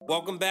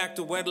Welcome back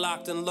to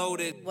WEDLocked and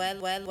Loaded.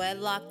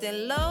 WEDLocked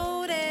and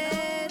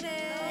Loaded.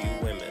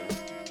 You women.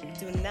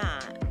 Do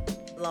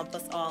not lump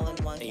us all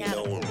in one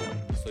category.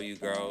 So you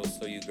girls,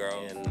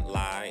 and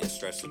lie and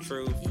stretch the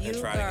truth You and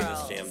try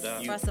girls, to get us jammed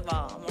up. First of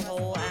all, I'm a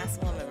whole ass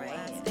woman,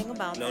 right? Think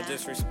about No that.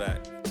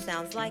 disrespect.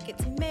 Sounds like it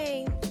to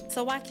me.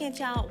 So why can't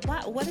y'all,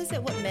 what is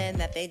it with men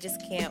that they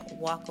just can't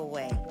walk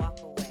away?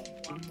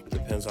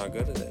 Depends how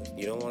good it is.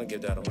 You don't want to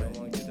give that away.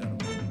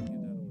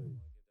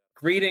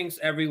 Greetings,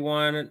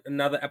 everyone.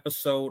 Another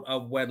episode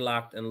of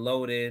WEDLocked and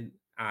Loaded.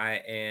 I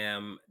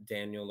am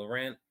Daniel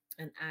Laurent.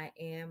 And I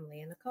am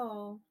Leah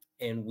Nicole.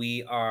 And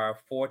we are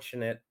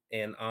fortunate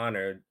and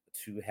honored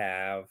to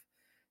have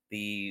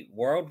the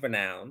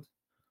world-renowned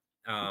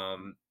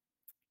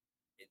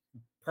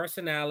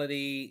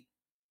personality,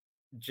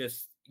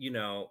 just,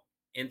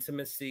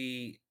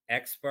 intimacy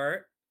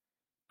expert,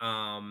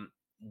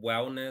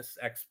 wellness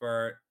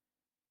expert,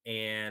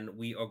 and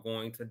we are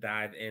going to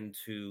dive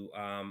into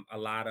a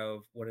lot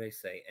of, what do they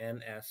say,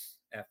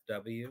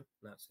 NSFW,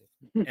 not safe,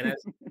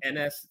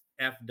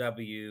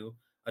 NSFW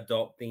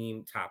adult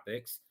themed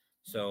topics.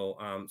 So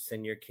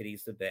send your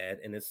kitties to bed,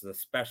 and this is a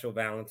special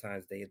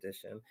Valentine's Day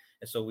edition.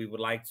 And so we would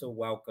like to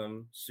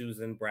welcome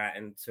Susan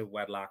Bratton to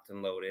WEDLocked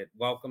and Loaded.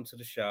 Welcome to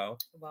the show.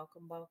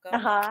 Welcome.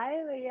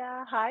 Hi,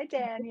 Leah. Hi,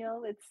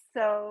 Daniel. It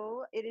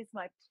is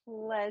my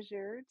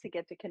pleasure to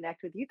get to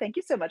connect with you. Thank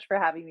you so much for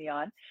having me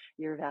on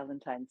your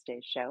Valentine's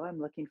Day show. I'm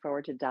looking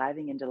forward to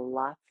diving into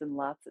lots and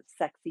lots of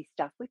sexy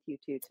stuff with you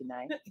two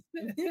tonight.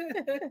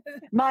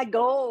 My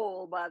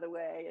goal, by the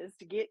way, is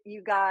to get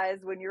you guys,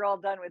 when you're all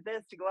done with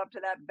this, to go up to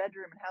that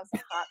bedroom and have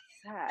some hot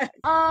sex.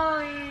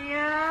 Oh,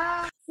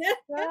 yeah.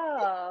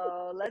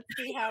 So let's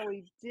see how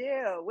we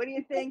do. What do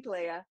you think,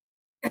 Leah?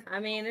 I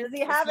mean, does he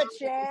have a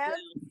chance?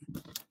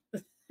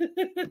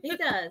 He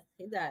does.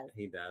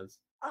 He does.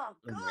 Oh,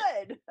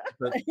 good.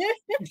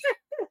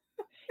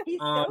 He's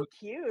so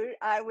cute.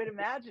 I would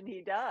imagine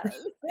he does.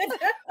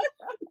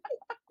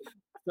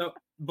 So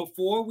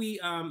before we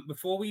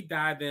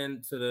dive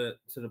into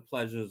the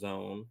pleasure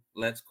zone,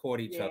 let's court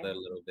each other a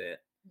little bit.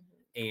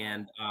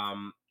 And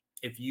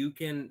if you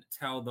can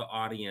tell the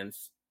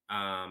audience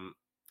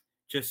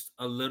just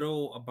a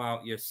little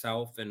about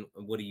yourself and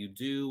what do you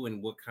do and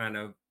what kind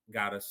of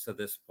got us to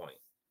this point.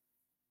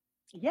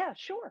 Yeah,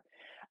 sure.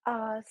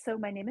 So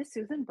my name is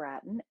Susan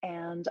Bratton,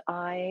 and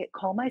I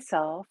call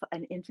myself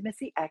an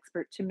intimacy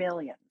expert to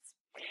millions.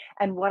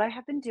 And what I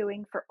have been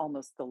doing for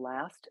almost the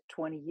last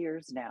 20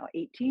 years now,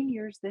 18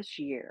 years this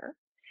year,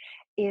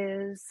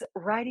 is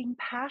writing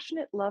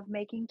passionate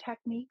lovemaking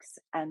techniques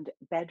and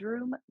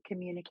bedroom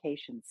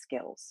communication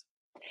skills.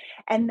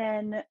 And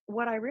then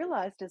what I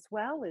realized as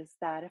well is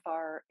that if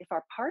our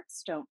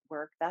parts don't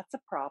work, that's a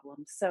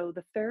problem. So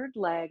the third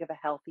leg of a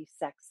healthy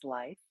sex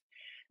life,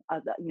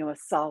 a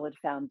solid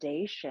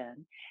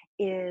foundation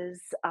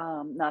is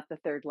not the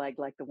third leg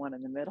like the one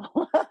in the middle.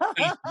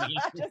 I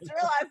just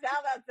realized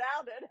how that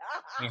sounded.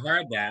 I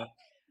heard that.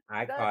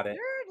 I caught it. The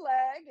third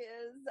leg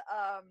is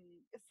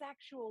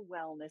sexual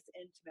wellness,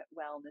 intimate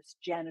wellness,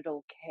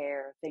 genital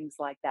care, things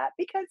like that.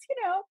 Because,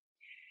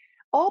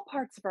 all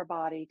parts of our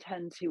body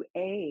tend to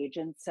age.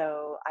 And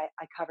so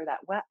I cover that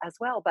as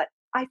well. But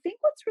I think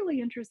what's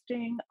really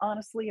interesting,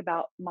 honestly,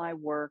 about my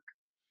work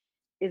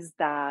is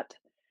that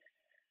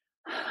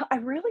I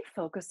really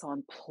focus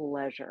on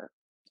pleasure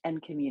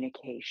and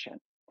communication.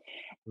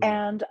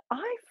 And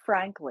I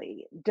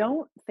frankly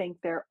don't think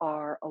there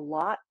are a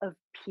lot of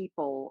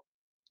people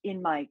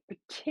in my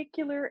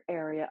particular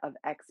area of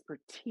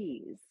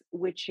expertise,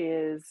 which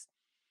is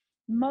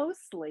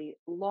mostly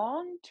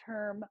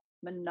long-term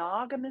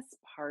monogamous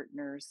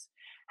partners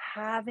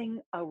having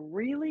a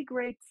really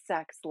great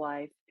sex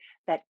life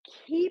that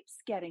keeps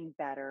getting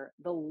better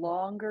the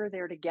longer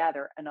they're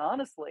together. And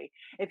honestly,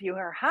 if you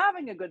are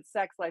having a good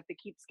sex life that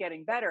keeps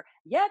getting better,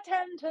 you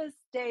tend to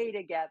stay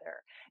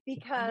together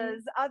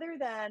because other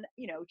than,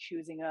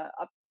 choosing a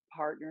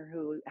partner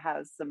who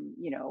has some,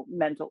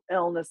 mental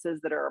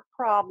illnesses that are a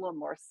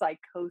problem or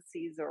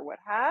psychoses or what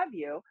have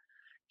you,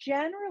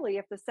 generally,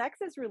 if the sex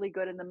is really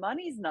good and the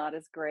money's not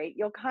as great,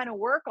 you'll kind of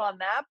work on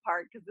that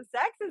part because the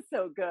sex is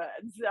so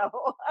good. So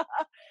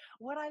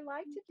what I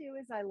like to do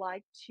is I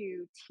like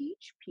to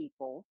teach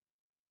people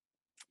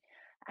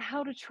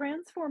how to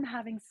transform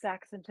having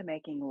sex into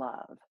making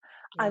love.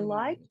 I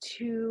like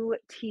to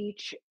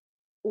teach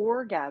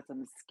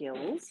orgasm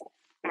skills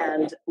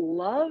and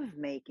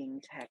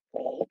love-making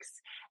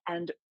techniques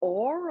and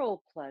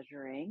oral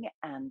pleasuring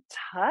and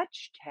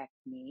touch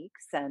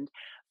techniques and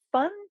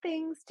fun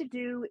things to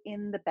do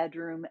in the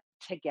bedroom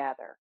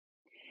together.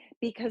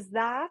 Because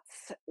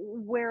that's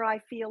where I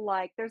feel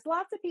like there's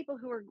lots of people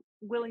who are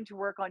willing to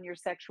work on your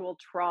sexual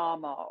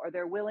trauma, or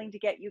they're willing to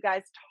get you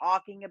guys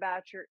talking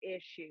about your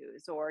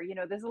issues, or,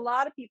 there's a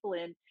lot of people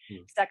in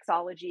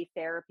sexology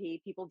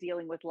therapy, people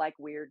dealing with like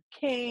weird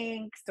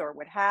kinks or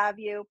what have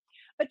you.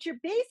 But your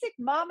basic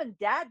mom and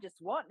dad just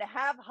wanting to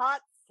have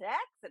hot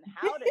sex and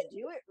how to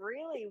do it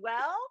really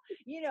well.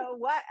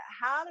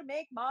 How to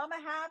make mama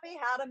happy,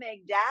 how to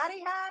make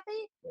daddy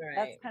happy.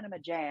 That's Right. kind of a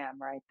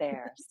jam right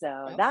there.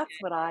 So that's Okay.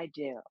 what I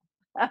do.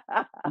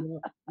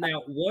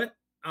 Now,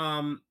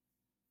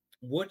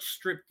 what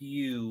stripped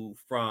you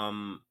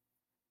from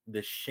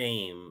the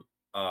shame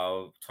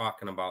of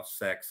talking about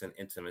sex and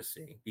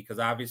intimacy? Because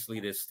obviously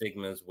there's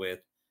stigmas with,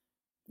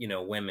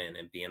 women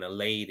and being a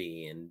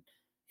lady and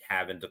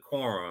having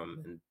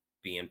decorum and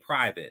being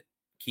private,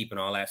 keeping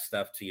all that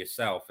stuff to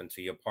yourself and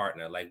to your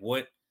partner. Like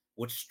what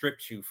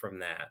stripped you from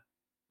that?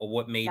 Or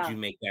what made Yeah. you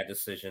make that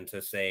decision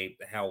to say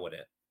the hell with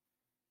it?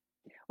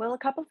 Well, a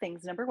couple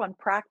things. Number one,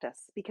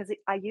 practice, because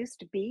I used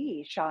to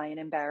be shy and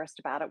embarrassed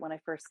about it when I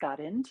first got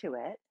into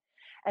it.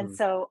 And Mm,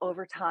 so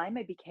over time,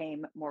 I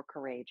became more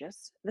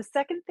courageous. The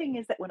second thing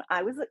is that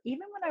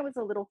even when I was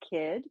a little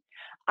kid,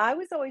 I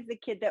was always the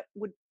kid that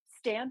would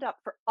stand up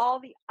for all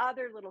the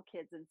other little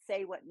kids and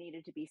say what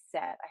needed to be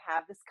said. I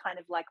have this kind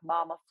of like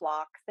mama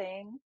flock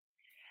thing.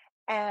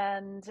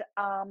 And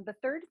the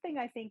third thing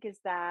I think is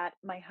that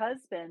my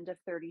husband of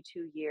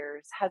 32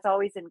 years has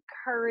always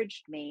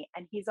encouraged me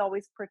and he's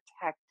always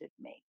protected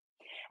me.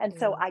 And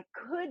so Mm, I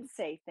could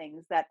say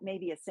things that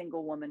maybe a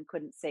single woman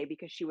couldn't say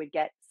because she would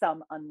get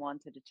some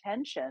unwanted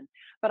attention,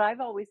 but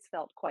I've always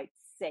felt quite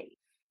safe.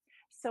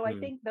 So I mm.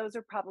 think those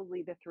are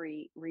probably the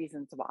three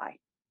reasons why.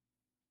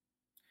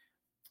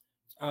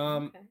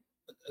 Um, okay.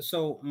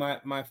 so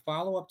my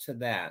follow-up to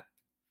that,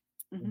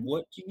 Mhm.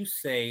 what do you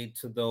say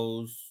to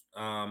those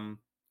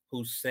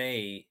who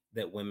say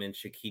that women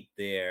should keep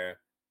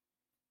their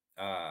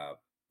uh,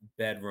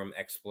 bedroom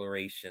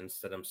explorations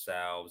to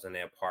themselves and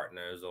their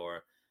partners,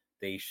 or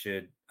they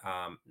should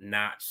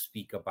not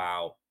speak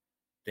about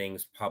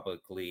things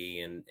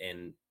publicly?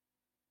 And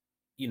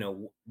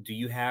do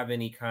you have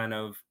any kind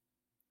of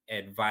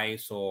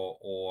advice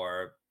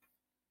or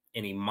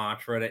any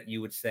mantra that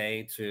you would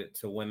say to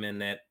women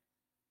that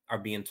are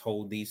being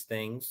told these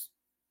things?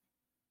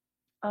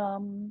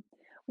 Um,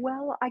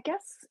 well, I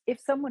guess if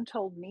someone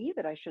told me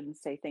that I shouldn't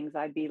say things,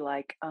 I'd be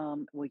like,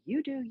 well,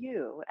 you do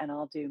you and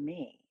I'll do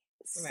me.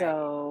 Right.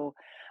 So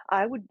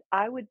I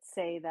would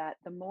say that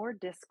the more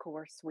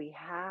discourse we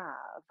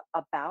have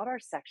about our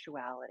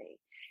sexuality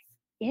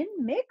in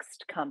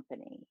mixed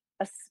company,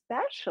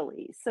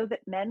 especially so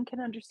that men can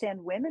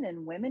understand women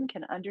and women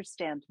can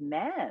understand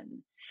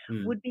men,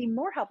 Mm, would be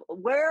more helpful.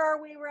 Where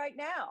are we right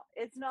now?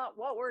 It's not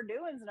what we're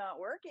doing is not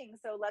working.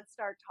 So let's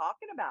start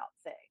talking about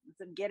things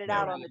and get it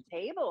yeah, out on the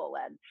table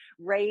and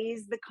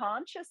raise the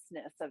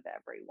consciousness of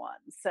everyone.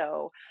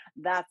 So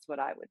that's what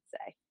I would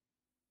say.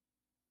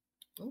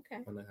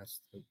 Okay. and that's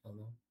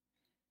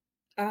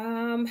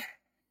Um,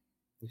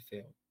 you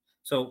feel.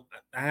 So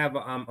I have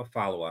a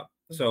follow up.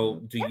 So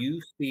mhm. do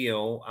you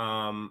feel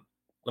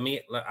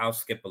I'll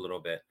skip a little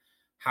bit.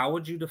 How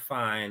would you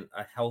define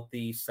a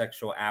healthy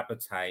sexual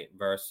appetite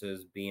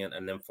versus being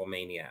a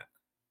nymphomaniac?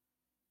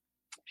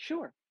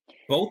 Sure.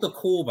 Both are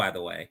cool, by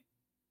the way.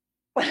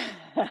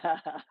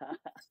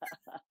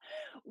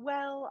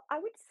 Well, I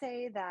would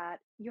say that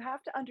you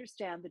have to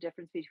understand the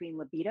difference between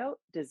libido,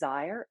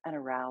 desire, and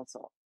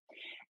arousal.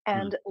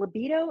 Mm, And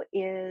libido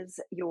is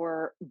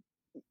your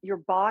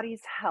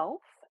body's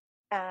health,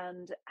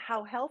 and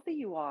how healthy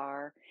you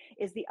are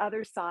is the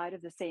other side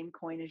of the same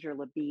coin as your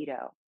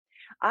libido.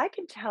 I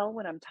can tell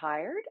when I'm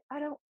tired. I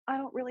don't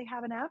really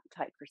have an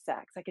appetite for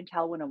sex. I can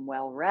tell when I'm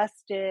well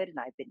rested and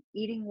I've been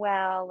eating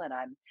well and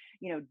I'm,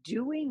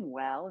 doing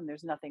well and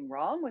there's nothing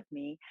wrong with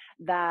me,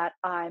 that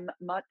I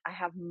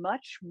have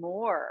much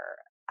more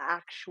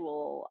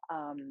actual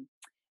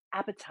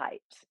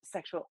appetite,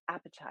 sexual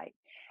appetite.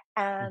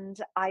 mm, And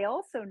I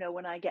also know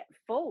when I get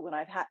full, when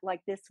I've had,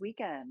 like this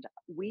weekend,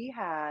 we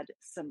had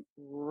some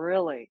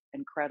really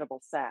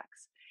incredible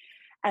sex.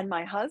 And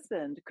my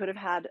husband could have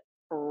had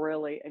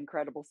really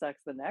incredible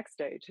sex the next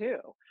day too.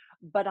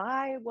 But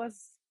I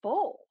was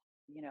full.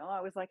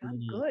 I was like, I'm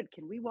mm. good.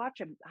 Can we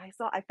watch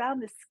I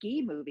found this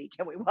ski movie.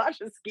 Can we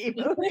watch a ski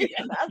movie?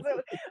 And that's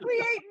what we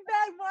ate in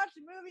bed, watched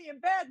a movie in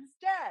bed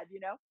instead.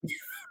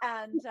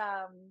 And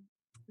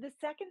the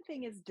second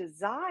thing is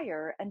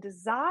desire. And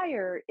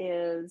desire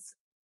is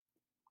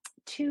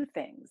two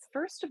things.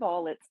 First of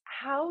all, it's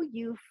how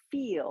you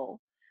feel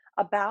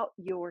about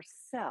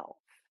yourself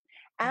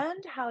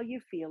and how you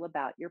feel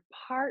about your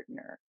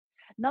partner,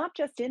 not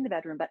just in the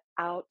bedroom, but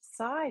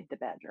outside the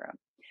bedroom.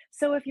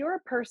 So if you're a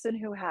person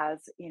who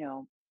has,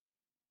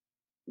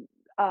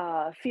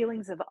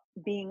 feelings of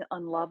being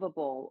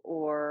unlovable,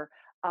 or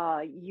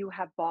you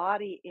have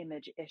body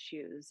image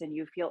issues and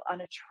you feel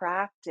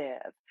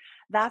unattractive,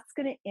 that's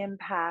going to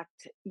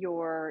impact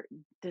your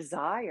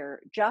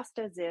desire, just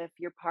as if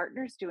your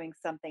partner's doing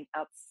something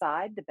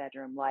outside the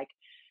bedroom, like,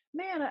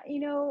 man,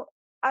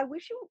 I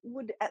wish you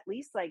would at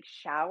least like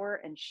shower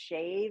and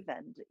shave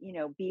and,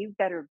 be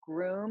better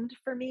groomed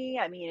for me.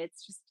 I mean,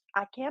 it's just,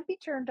 I can't be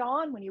turned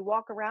on when you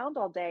walk around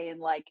all day and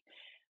like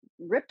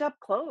ripped up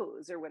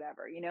clothes or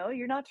whatever.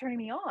 You're not turning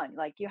me on.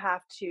 Like, you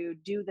have to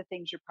do the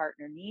things your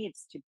partner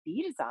needs to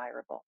be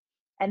desirable.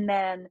 And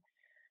then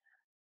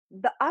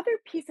the other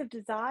piece of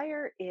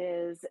desire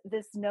is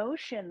this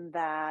notion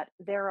that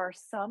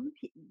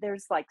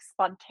there's like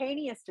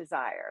spontaneous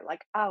desire,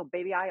 like, oh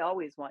baby, I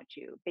always want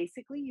you.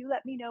 Basically, you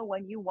let me know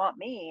when you want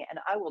me and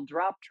I will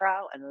drop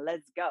trout and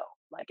let's go.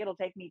 Like, it'll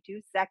take me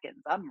 2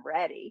 seconds, I'm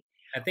ready.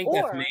 I think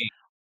that's me.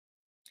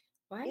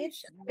 Or Why are you it's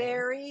shouting?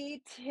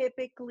 very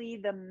typically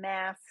the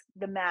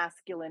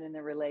masculine in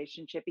the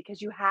relationship,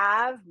 because you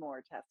have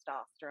more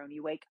testosterone.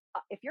 You wake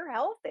up, if you're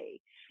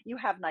healthy, you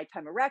have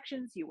nighttime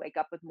erections, you wake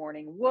up with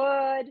morning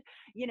wood,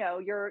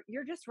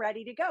 you're just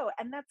ready to go.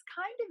 And that's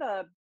kind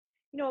of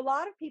a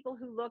lot of people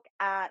who look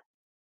at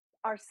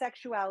our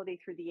sexuality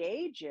through the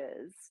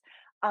ages,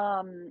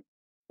 um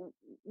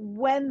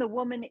when the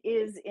woman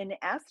is in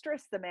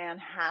estrus, the man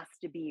has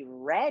to be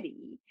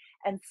ready,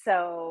 and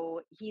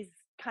so he's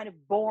kind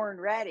of born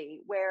ready,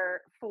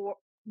 where for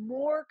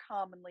more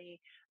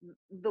commonly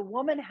the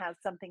woman has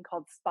something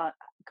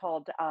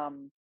called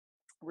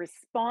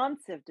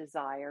responsive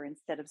desire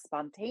instead of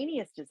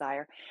spontaneous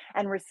desire.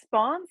 And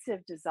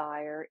responsive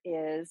desire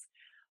is,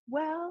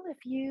 well, if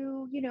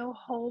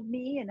hold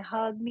me and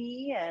hug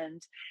me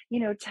and,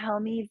 tell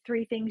me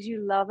 3 things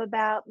you love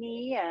about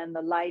me, and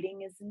the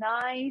lighting is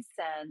nice,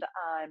 and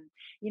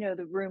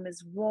the room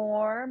is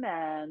warm,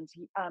 and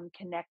I'm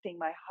connecting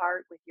my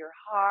heart with your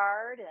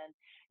heart, and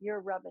you're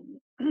rubbing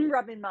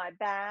rubbing my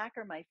back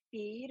or my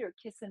feet or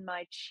kissing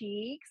my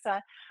cheeks.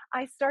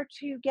 I start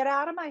to get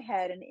out of my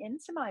head and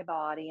into my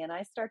body, and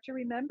I start to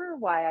remember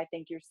why I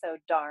think you're so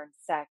darn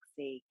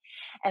sexy.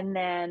 And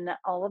then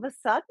all of a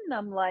sudden,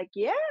 I'm like,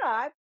 yeah,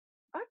 I,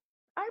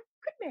 I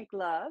could make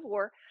love.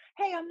 Or,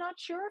 hey, I'm not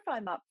sure if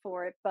I'm up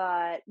for it,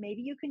 but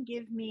maybe you can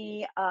give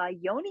me a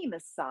yoni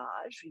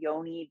massage.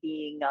 Yoni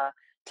being a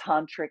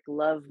tantric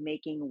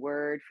love-making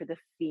word for the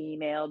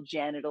female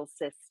genital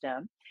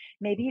system.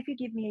 Maybe if you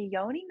give me a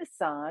yoni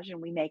massage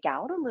and we make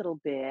out a little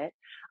bit,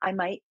 I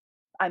might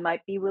I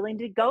might be willing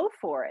to go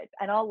for it,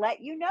 and I'll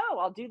let you know.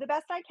 I'll do the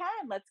best I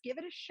can. Let's give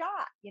it a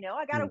shot.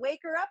 I got to Mm.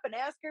 wake her up and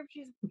ask her if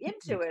she's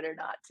into it or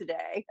not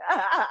today.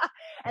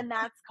 And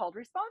that's called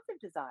responsive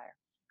desire.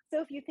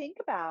 So if you think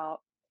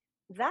about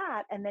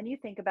that, and then you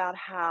think about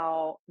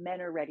how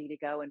men are ready to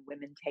go and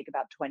women take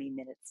about 20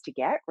 minutes to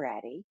get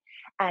ready,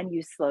 and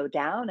you slow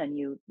down and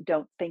you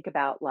don't think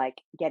about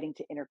like getting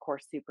to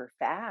intercourse super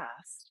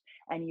fast,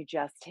 and you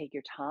just take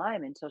your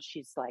time until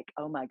she's like,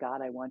 oh my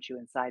God, I want you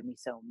inside me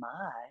so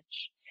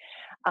much.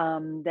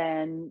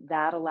 Then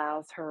that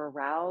allows her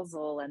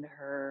arousal and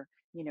her,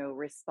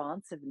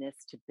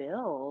 responsiveness to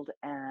build,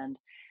 and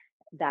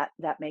that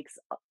makes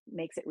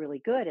it really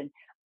good. And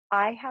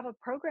I have a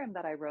program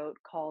that I wrote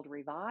called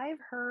Revive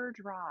Her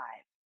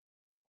Drive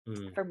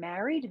Mm. for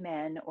married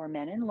men or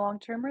men in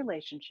long-term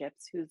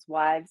relationships whose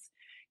wives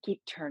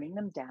keep turning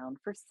them down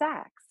for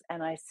sex.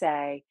 And I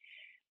say,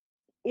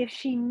 if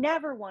she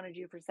never wanted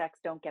you for sex,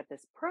 don't get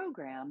this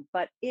program.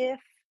 But if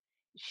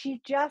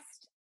she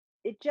just,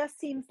 it just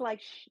seems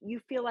like you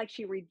feel like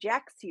she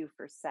rejects you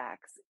for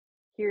sex,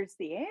 here's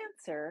the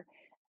answer.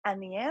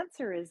 And the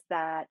answer is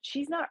that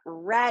she's not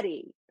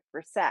ready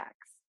for sex,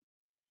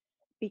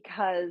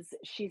 because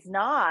she's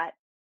not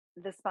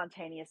the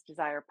spontaneous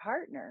desire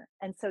partner.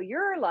 And so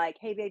you're like,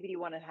 hey, baby, do you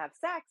want to have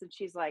sex? And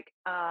she's like,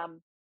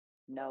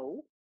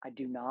 no, I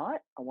do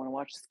not. I want to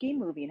watch a ski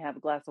movie and have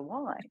a glass of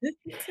wine.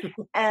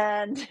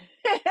 And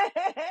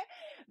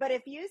but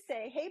if you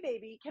say, hey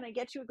baby, can I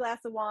get you a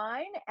glass of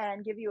wine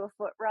and give you a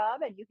foot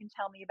rub, and you can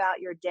tell me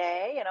about your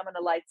day, and I'm going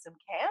to light some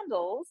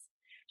candles,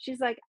 she's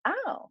like,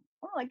 oh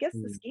well, I guess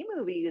the Mm. ski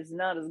movie is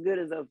not as good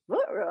as a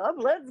foot rub,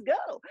 let's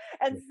go.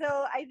 And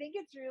so I think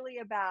it's really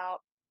about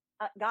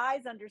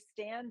guys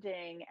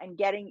understanding and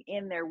getting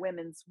in their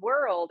women's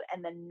world,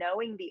 and then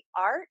knowing the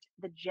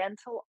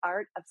gentle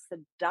art of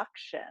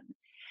seduction.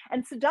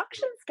 And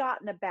seduction's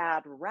gotten a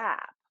bad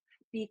rap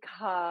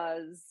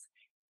because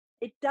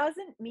it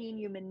doesn't mean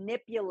you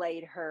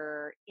manipulate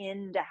her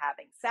into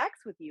having sex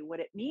with you. What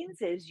it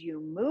means is you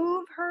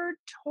move her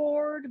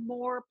toward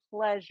more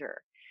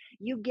pleasure.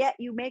 You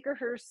make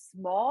her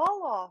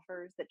small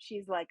offers that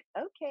she's like,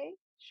 okay,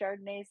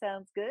 Chardonnay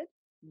sounds good.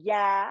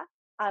 Yeah,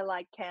 I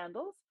like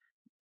candles.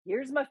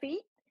 Here's my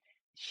feet.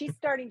 She's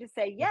starting to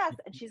say yes,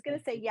 and she's going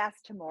to say yes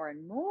to more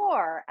and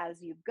more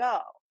as you go.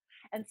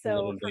 And A so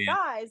little for dance.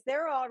 guys,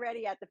 they're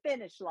already at the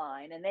finish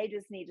line, and they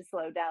just need to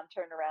slow down,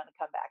 turn around, and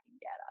come back and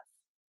get us.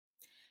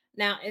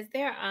 Now, is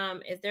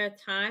there a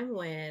time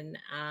when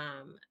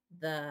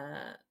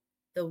the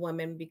the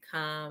women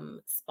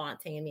become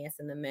spontaneous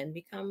and the men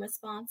become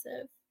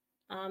responsive?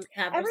 Have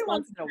Every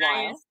once responsive in a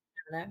while. desires?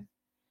 Together?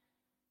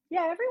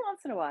 Yeah, every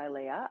once in a while,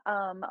 Leah.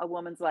 A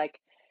woman's like,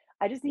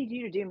 I just need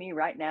you to do me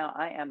right now.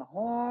 I am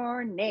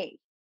horny.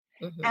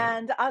 Mhm.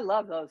 And I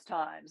love those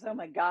times. Oh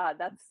my God,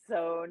 that's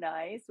so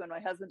nice when my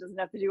husband doesn't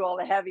have to do all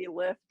the heavy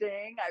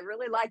lifting. I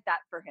really like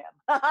that for him.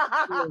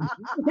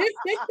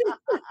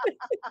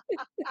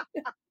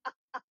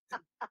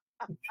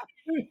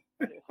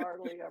 But it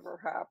hardly ever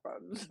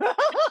happens.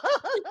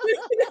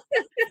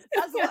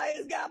 That's why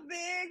he's got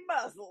big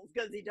muscles,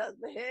 because he does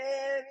the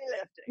heavy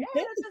lifting. Yeah,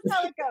 that's just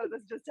how it goes.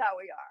 That's just how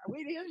we are.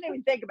 He doesn't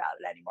even think about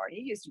it anymore.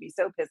 He used to be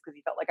so pissed because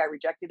he felt like I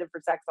rejected him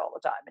for sex all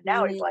the time. And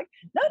now he's like,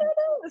 no, no,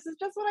 no, this is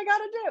just what I got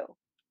to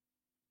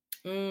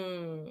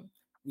do.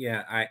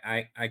 Yeah,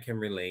 I can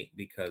relate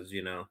because,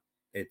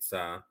 it's,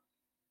 I'm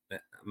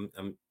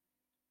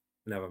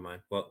never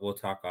mind. We'll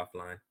talk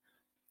offline.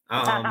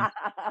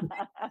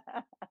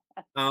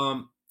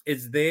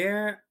 Is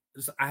there,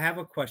 I have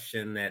a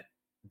question that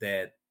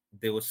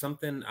there was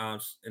something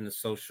in the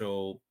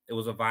social, it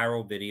was a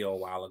viral video a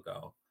while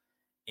ago,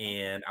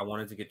 and I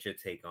wanted to get your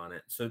take on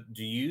it. So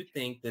do you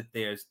think that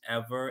there's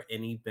ever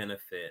any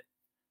benefit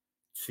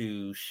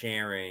to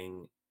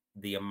sharing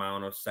the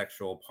amount of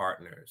sexual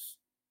partners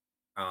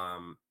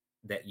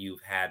that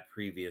you've had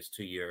previous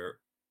to your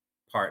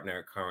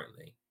partner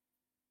currently?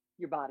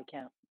 Your body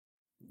count.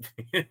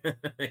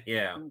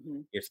 Yeah,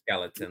 Mm-hmm. your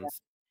skeletons. Yeah.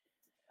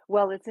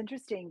 Well, it's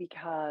interesting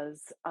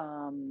because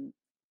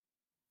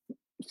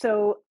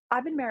so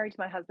I've been married to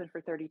my husband for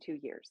 32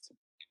 years.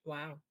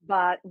 Wow.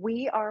 But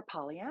we are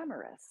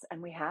polyamorous,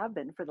 and we have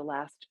been for the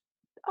last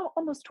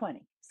almost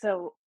 20.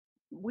 So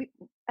we,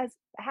 as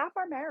half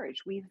our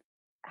marriage, we've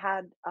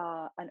had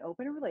an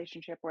open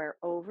relationship where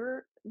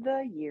over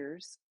the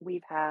years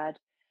we've had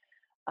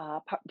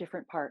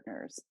different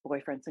partners,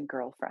 boyfriends and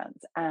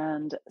girlfriends.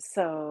 And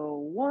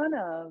so one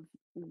of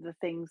the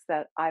things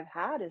that I've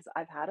had is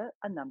I've had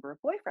a number of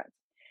boyfriends.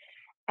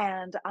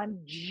 And I'm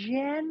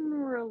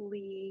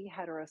generally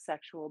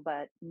heterosexual,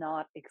 but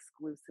not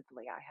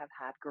exclusively. I have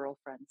had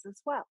girlfriends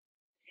as well.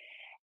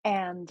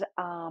 And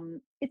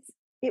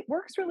it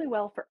works really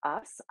well for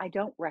us. I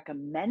don't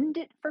recommend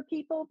it for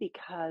people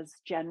because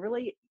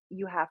generally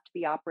you have to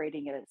be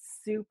operating in a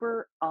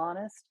super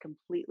honest,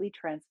 completely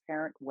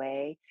transparent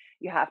way.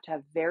 You have to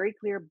have very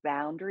clear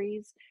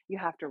boundaries. You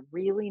have to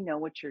really know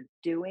what you're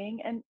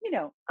doing. And,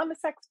 I'm a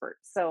sexpert.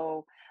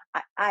 So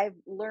I've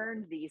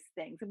learned these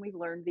things, and we've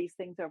learned these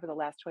things over the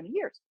last 20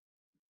 years.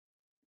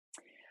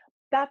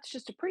 That's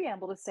just a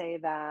preamble to say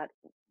that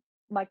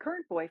my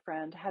current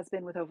boyfriend has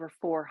been with over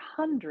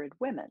 400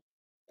 women.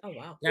 Oh,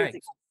 wow. He's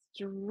Yikes.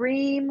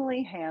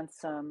 extremely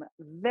handsome,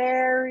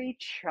 very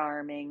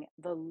charming.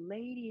 The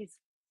ladies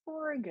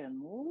friggin'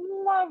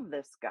 love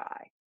this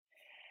guy.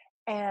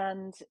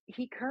 And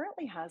he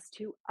currently has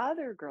two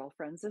other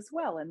girlfriends as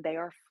well, and they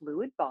are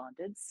fluid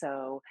bonded.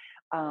 So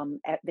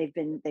they've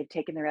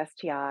taken their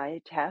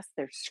STI test.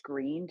 They're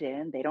screened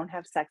in. They don't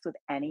have sex with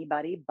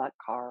anybody but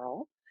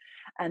Carl.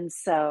 And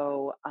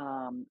so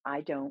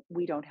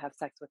we don't have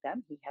sex with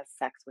them. He has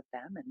sex with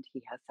them and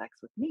he has sex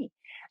with me.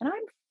 And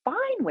I'm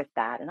fine with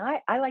that. And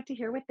I like to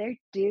hear what they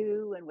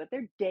do and what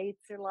their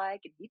dates are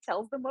like. And he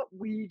tells them what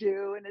we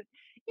do. And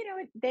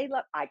they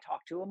love, I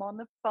talk to him on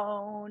the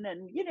phone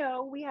and,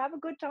 we have a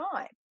good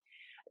time.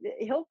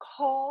 He'll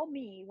call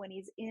me when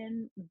he's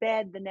in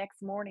bed the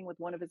next morning with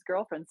one of his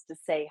girlfriends to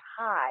say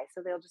hi.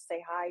 So they'll just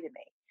say hi to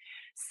me.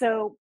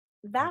 So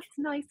that's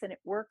nice and it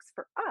works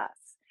for us.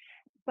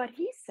 But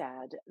he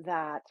said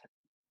that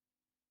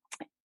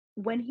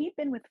when he'd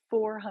been with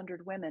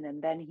 400 women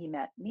and then he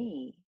met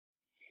me,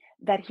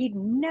 that he'd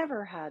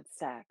never had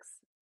sex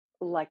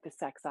like the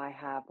sex I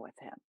have with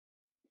him.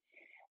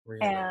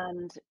 Really?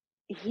 And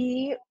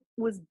he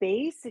was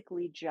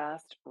basically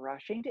just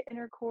rushing to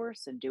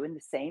intercourse and doing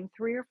the same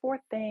 3 or 4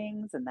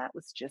 things. And that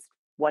was just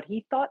what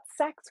he thought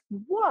sex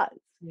was.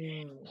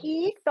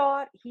 He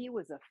thought he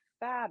was a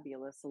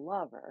fabulous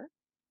lover.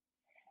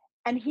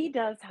 And he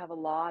does have a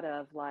lot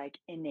of like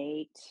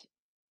innate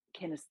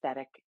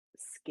kinesthetic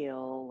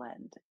skill,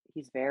 and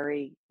he's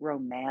very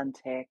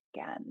romantic,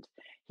 and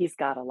he's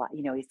got a lot,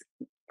 he's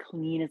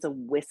clean as a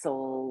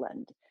whistle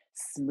and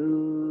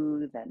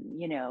smooth,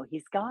 and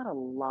he's got a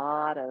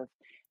lot of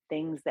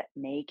things that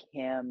make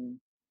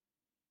him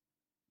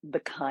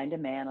the kind of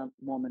man a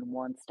woman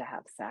wants to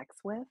have sex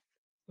with.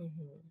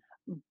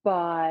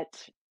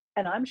 But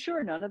and I'm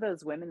sure none of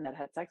those women that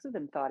had sex with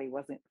him thought he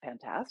wasn't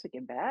fantastic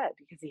in bed,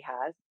 because he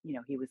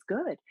was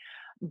good.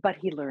 But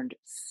he learned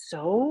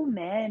so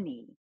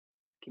many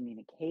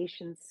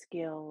communication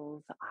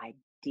skills,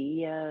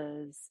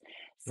 ideas,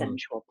 Mm.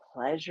 sensual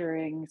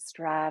pleasuring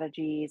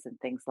strategies, and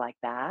things like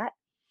that,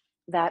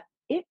 that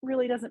it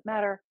really doesn't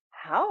matter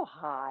how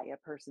high a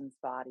person's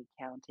body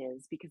count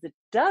is, because it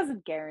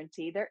doesn't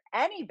guarantee they're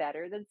any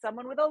better than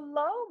someone with a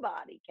low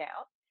body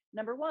count,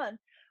 number one.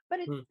 But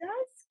it Mm.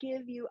 does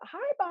give you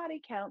high body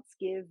counts,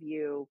 give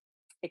you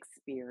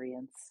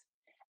experience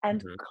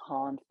and Mhm.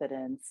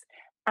 confidence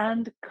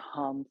and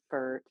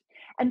comfort.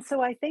 And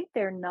so I think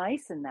they're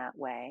nice in that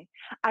way.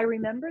 I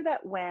remember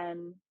that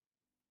when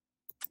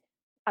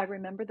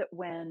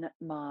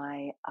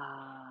my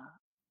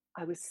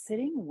I was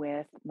sitting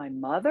with my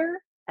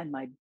mother and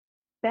my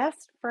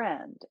best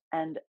friend,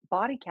 and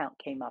body count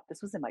came up.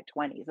 This was in my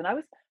 20s, and I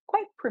was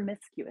quite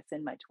promiscuous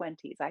in my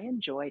 20s. I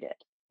enjoyed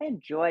it. I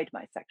enjoyed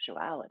my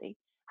sexuality.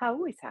 I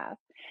always have.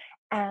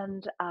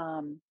 And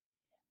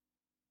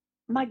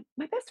my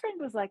best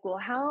friend was like, "Well,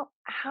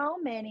 how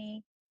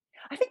many?"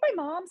 I think my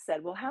mom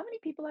said, "Well, how many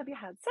people have you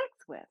had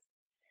sex with?"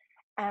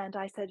 And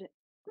I said,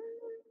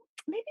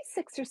 "Maybe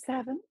 6 or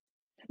 7."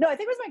 No, I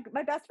think it was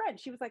my best friend.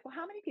 She was like, "Well,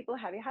 how many people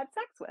have you had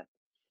sex with?"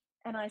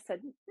 And I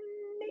said,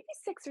 maybe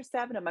 6 or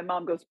 7." And my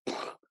mom goes,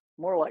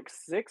 "More like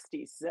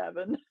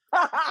 67."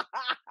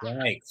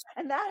 Right.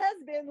 And that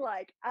has been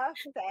like a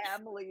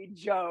family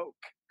joke.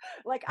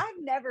 Like, I've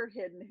never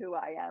hidden who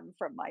I am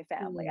from my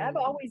family. I've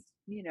Mm, always,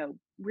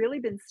 really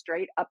been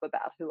straight up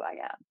about who I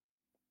am.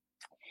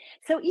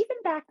 So even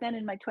back then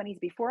in my 20s,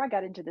 before I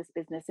got into this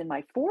business in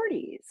my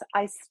 40s,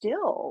 I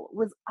still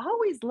was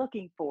always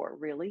looking for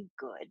really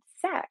good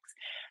sex.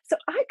 So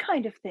I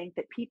kind of think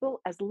that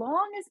people, as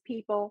long as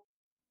people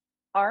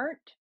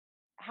aren't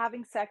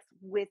having sex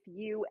with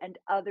you and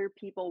other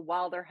people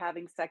while they're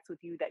having sex with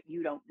you that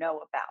you don't know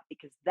about,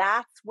 because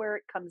that's where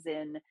it comes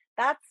in.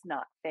 That's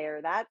not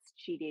fair. That's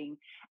cheating.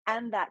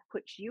 And that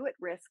puts you at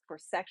risk for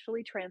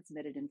sexually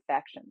transmitted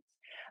infections.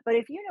 But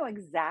if you know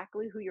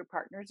exactly who your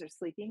partners are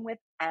sleeping with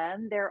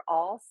and they're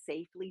all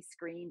safely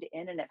screened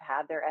in and have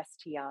had their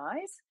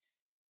STIs,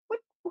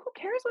 who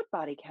cares what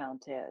body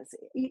count is?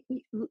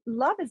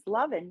 Love is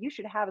love, and you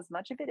should have as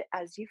much of it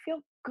as you feel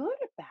good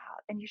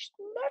about. And you should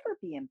never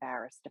be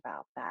embarrassed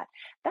about that.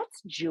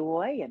 That's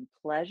joy and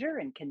pleasure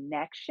and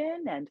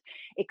connection and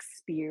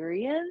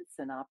experience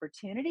and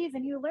opportunities.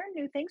 And you learn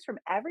new things from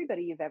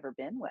everybody you've ever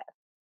been with.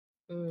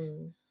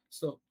 mm,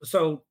 So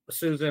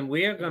Susan,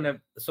 we're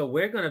gonna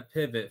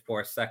pivot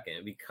for a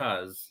second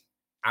because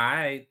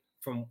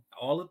from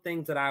all the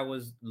things that I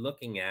was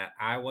looking at,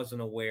 I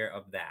wasn't aware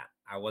of that.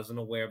 I wasn't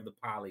aware of the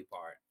poly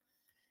part.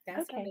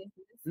 that's what Okay. it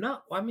is.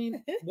 No, I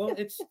mean, well,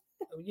 it's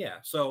yeah.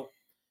 So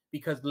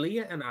because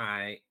Leah and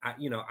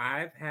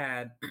I've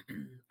had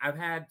I've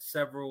had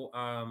several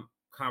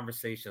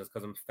conversations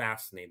because I'm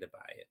fascinated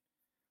by it,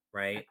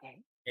 right?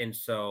 Okay. And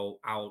so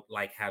I'll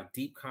like have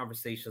deep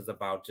conversations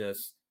about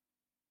just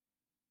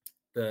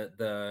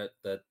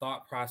the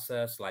thought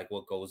process, like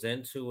what goes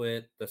into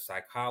it, the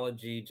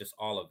psychology, just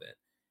all of it.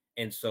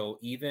 And so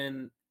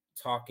even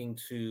talking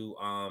to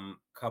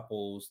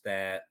couples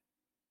that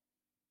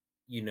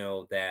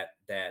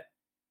that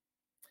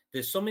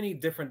there's so many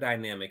different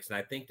dynamics, and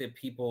I think that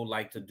people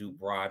like to do Mhm.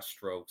 broad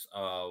strokes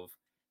of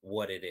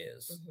what it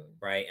is,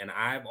 Mhm. right? And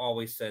I've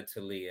always said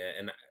to Leah,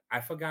 and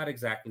I forgot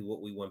exactly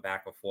what we went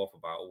back and forth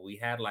about. We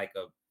had like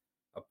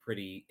a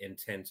pretty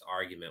intense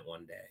argument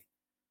one day.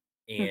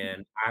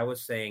 And I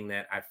was saying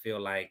that I feel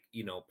like,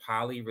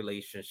 poly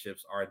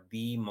relationships are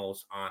the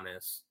most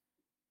honest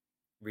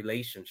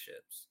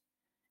relationships.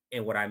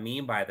 And what I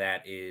mean by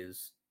that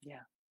is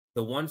Yeah.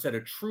 the ones that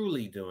are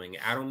truly doing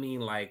it. I don't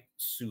mean like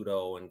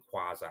pseudo and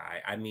quasi.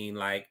 I mean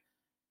like,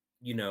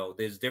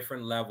 there's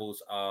different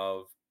levels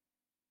of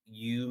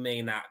you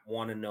may not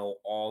want to know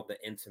all the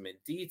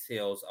intimate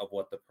details of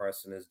what the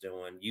person is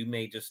doing. You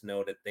may just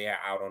know that they are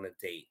out on a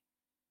date,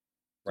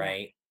 Yeah.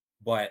 right?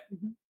 But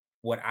Mhm.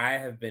 what I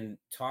have been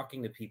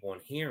talking to people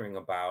and hearing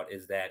about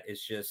is that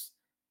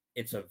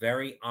it's a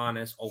very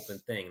honest, open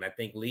thing. And I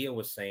think Leah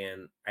was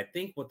saying, I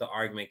think what the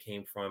argument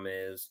came from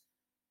is,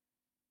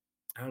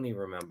 I don't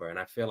even remember. And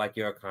I feel like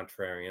you're a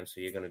contrarian, so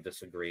you're going to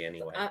disagree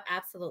So anyway. I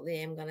absolutely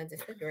am going to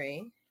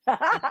disagree.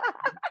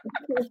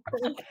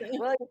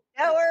 Well, you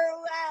know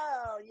her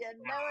well. You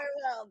know her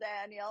well,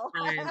 Daniel.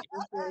 I'm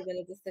absolutely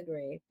going to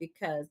disagree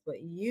because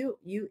what you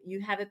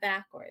have it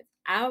backwards.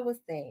 I was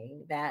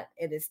saying that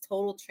it is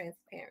total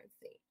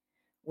transparency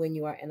when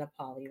you are in a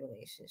poly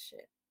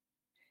relationship.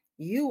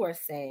 You were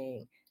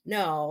saying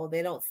no,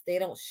 they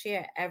don't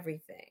share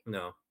everything.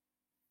 No,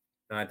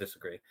 I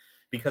disagree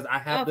because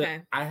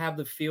Okay. I have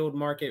the field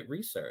market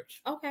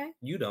research. Okay.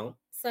 You don't.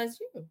 Says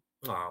you.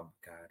 Oh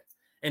God.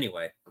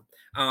 Anyway,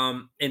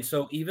 and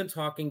so even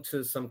talking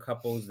to some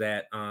couples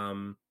that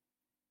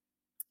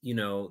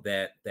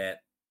that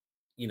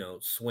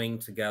swing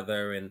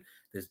together, and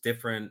there's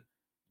different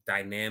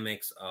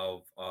dynamics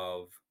of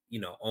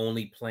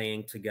only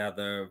playing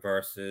together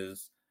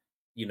versus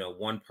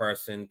one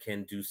person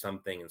can do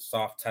something and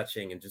soft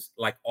touching, and just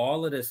like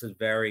all of this is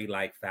very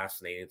like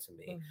fascinating to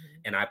me.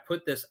 Mhm. And I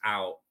put this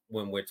out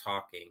when we're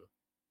talking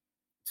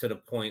to the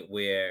point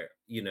where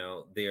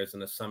there's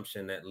an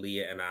assumption that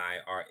Leah and I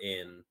are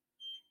in,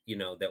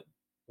 that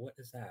what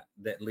is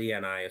that Leah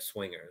and I are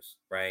swingers,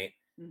 right?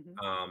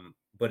 Mhm.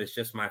 But it's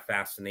just my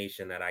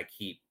fascination that I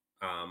keep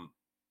um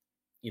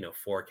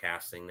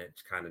forecasting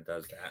that kind of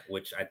does that,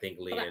 which I think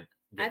But Leah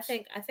I gets.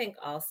 think I think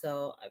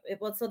also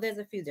well, so there's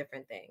a few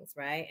different things,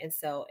 right? And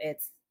so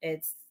it's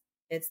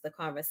the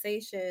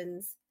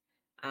conversations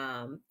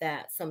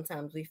that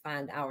sometimes we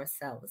find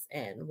ourselves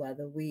in,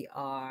 whether we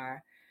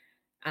are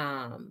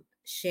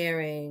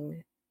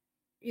sharing,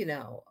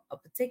 a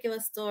particular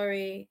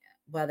story,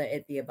 whether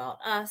it be about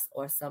us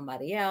or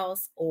somebody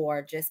else,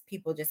 or just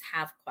people just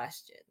have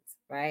questions,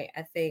 right?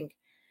 I think,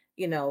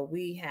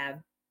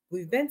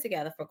 we've been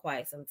together for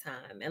quite some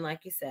time. And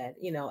like you said,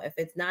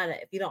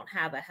 if you don't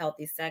have a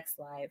healthy sex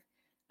life,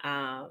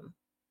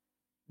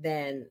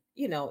 then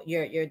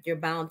you're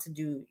bound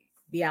to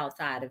be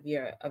outside of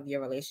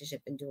your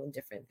relationship and doing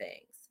different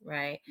things,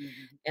 right?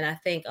 Mhm. And I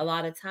think a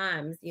lot of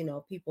times,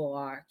 people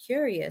are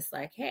curious,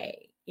 like,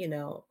 hey,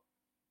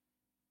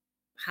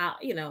 how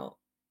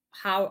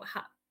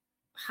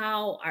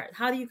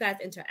how do you guys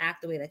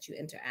interact the way that you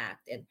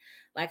interact, and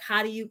like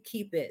how do you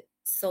keep it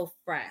so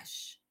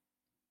fresh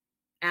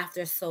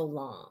after so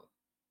long?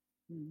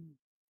 Mm.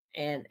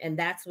 And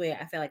that's where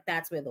I feel like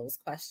that's where those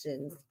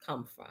questions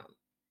come from.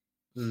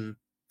 Mm.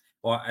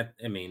 Well,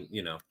 I mean,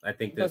 I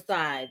think that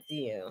Besides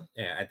you.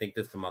 yeah, I think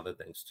there's some other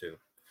things too.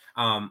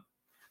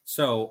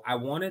 So I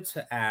wanted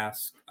to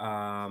ask,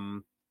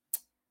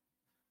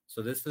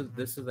 so this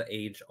is an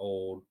age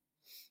old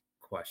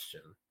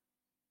question.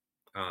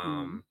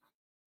 Mm. Um,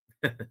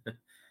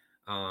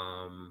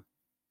 um,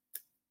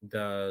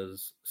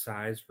 does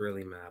size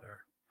really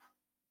matter?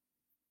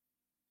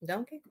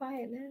 Don't get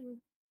quiet now.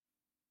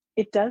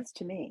 It does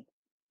to me.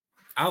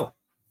 Oh,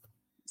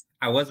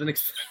 I wasn't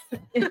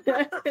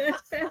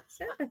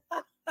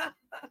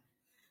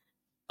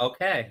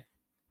okay.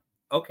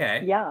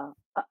 Okay. Yeah.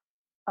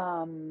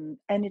 And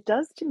it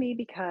does to me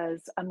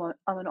because I'm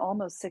an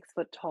almost 6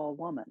 foot tall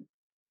woman,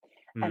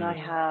 and I Mm,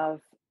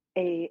 have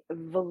a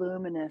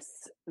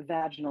voluminous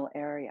vaginal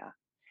area.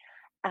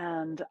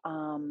 And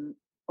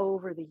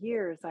over the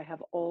years, I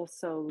have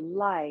also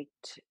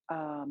liked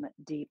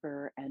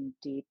deeper and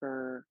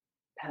deeper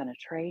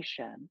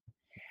penetration.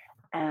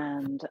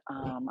 And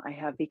I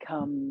have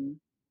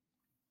become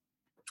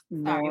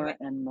Sorry, more what?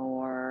 and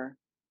more,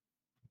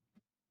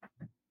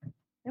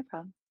 no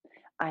problem.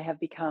 I have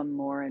become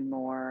more and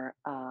more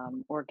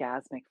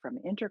orgasmic from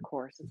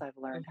intercourse as I've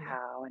learned Mhm.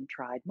 how and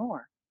tried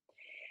more.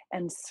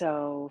 And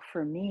so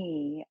for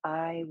me,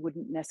 I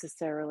wouldn't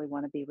necessarily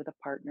want to be with a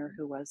partner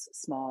who was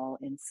small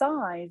in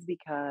size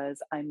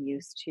because I'm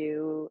used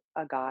to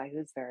a guy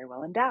who's very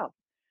well endowed.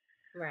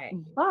 Right.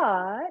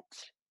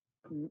 But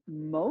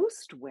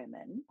most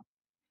women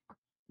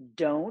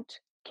don't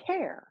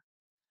care.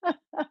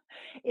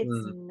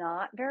 It's mm,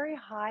 not very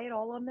high at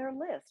all on their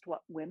list.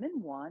 What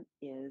women want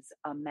is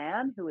a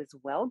man who is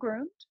well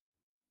groomed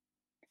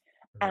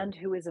mhm, and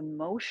who is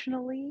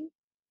emotionally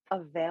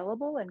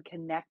available and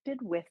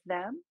connected with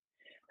them,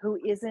 who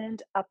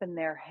isn't up in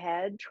their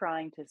head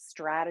trying to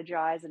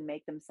strategize and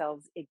make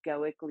themselves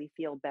egoically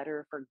feel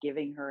better for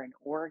giving her an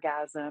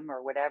orgasm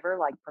or whatever,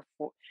 like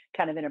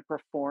kind of in a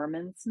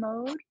performance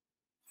mode.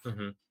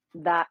 mhm,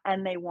 That,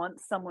 and they want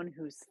someone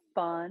who's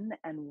fun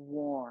and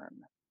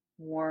warm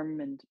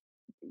and,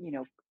 you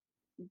know,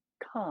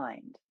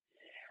 kind.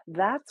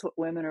 That's what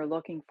women are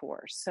looking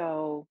for.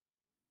 So,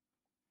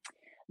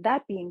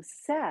 that being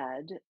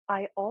said,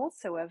 I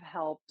also have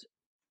helped,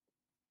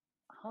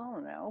 I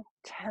don't know,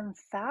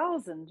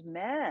 10,000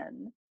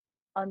 men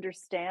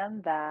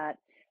understand that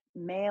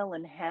male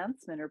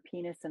enhancement or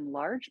penis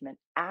enlargement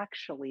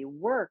actually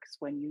works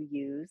when you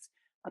use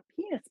a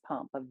penis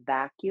pump, a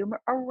vacuum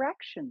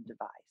erection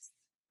device.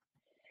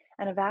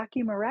 And a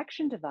vacuum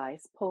erection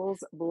device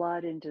pulls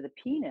blood into the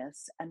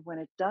penis. And when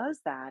it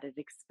does that, it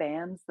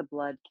expands the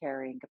blood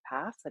carrying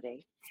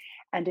capacity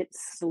and it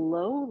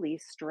slowly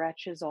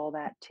stretches all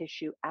that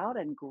tissue out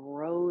and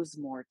grows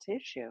more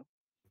tissue.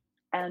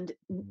 And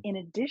in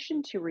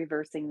addition to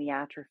reversing the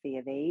atrophy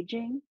of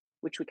aging,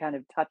 which we kind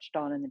of touched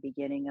on in the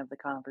beginning of the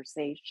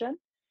conversation,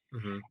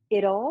 mhm,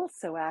 it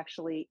also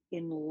actually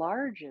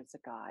enlarges a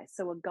guy.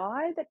 So a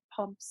guy that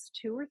pumps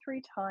 2 or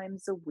 3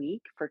 times a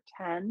week for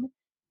 10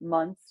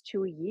 months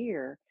to a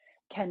year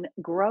can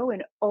grow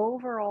in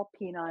overall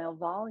penile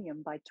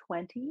volume by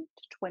 20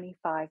 to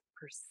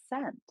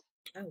 25%.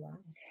 Oh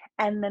wow.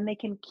 And then they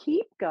can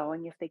keep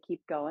going if they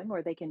keep going,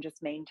 or they can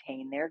just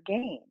maintain their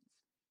gains.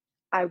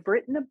 I've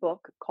written a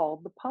book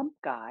called The Pump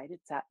Guide.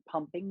 It's at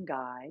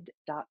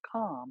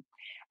pumpingguide.com.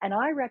 And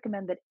I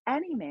recommend that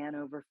any man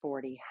over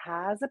 40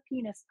 has a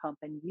penis pump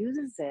and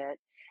uses it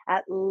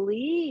at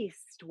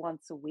least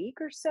once a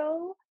week or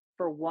so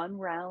for one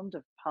round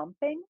of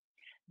pumping,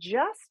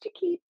 just to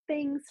keep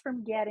things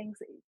from getting,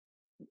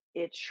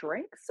 it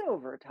shrinks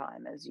over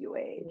time as you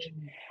age.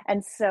 Mm.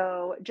 And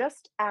so,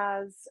 just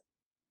as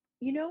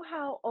you know,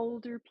 how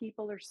older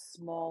people are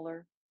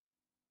smaller,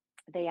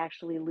 they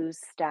actually lose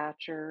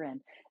stature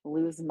and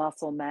lose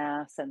muscle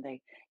mass and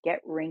they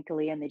get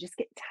wrinkly and they just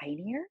get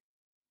tinier.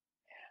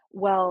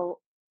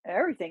 Well,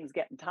 everything's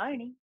getting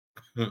tiny.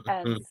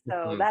 And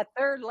so mhm, that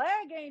third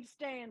leg ain't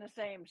staying the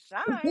same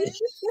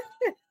size.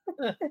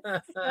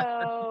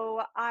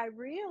 So I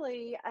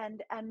really,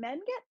 and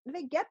men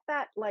get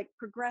that like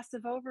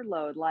progressive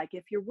overload. Like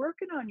if you're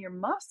working on your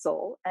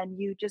muscle and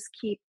you just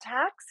keep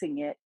taxing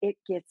it, it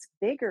gets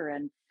bigger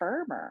and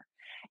firmer.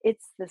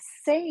 It's the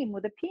same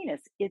with a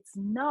penis. It's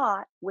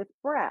not with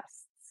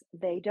breasts.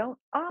 They don't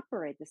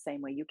operate the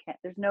same way. You can't,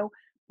 there's no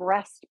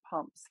breast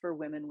pumps for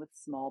women with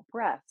small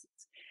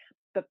breasts.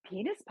 The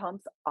penis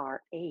pumps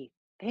are a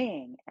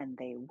thing and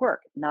they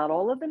work. Not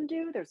all of them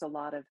do. There's a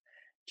lot of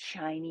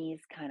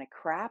Chinese kind of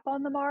crap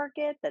on the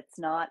market that's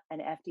not an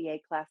FDA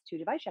class 2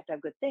 device. You have to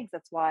have good things.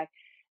 That's why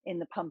in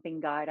the pumping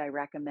guide, I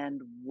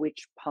recommend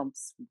which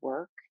pumps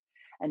work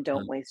and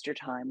don't waste your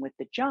time with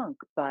the junk.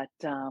 But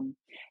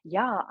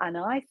yeah, and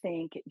I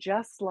think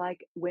just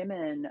like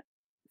women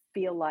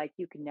feel like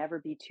you can never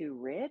be too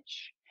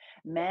rich,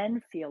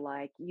 Men feel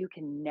like you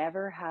can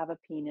never have a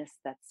penis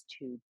that's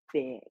too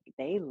big.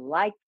 They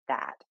like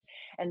that.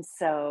 And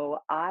so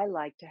I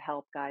like to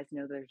help guys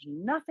know there's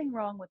nothing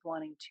wrong with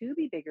wanting to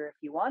be bigger if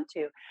you want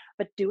to,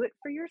 but do it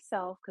for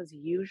yourself because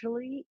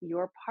usually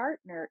your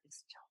partner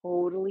is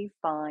totally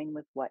fine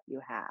with what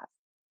you have.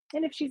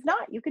 And if she's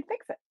not, you can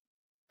fix it.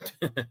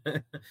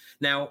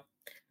 Now,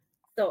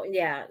 So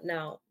yeah,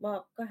 no.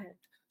 Well, go ahead.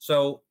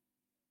 so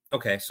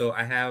okay, so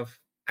I have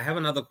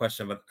another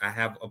question, but I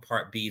have a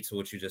part B to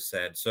what you just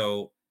said.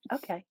 So,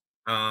 Okay.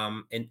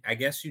 and I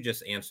guess you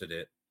just answered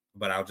it,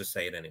 but I'll just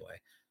say it anyway.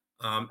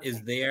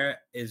 Okay.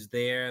 Is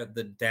there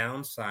the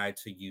downside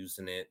to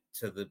using it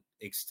to the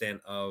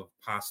extent of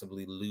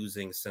possibly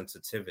losing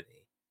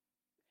sensitivity?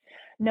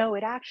 No,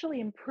 it actually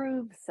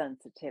improves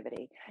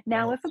sensitivity.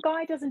 Now, Oh, if a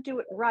guy doesn't do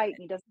it right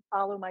and he doesn't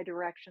follow my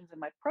directions and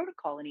my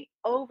protocol and he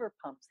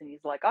overpumps and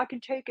he's like, I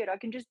can take it, I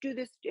can just do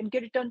this and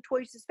get it done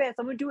twice as fast.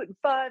 I'm going to do it in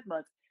 5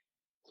 months.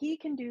 He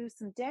can do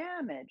some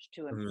damage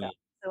to mm, himself.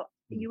 So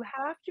mm, you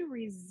have to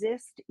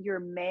resist your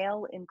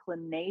male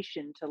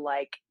inclination to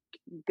like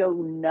go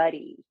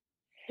nutty.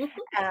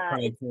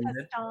 pun It's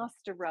intended.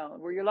 testosterone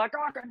where you're like,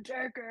 I can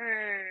take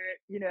it,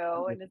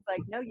 and it's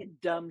like, no, you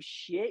dumb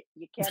shit,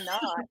 you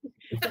cannot.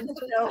 And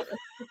so,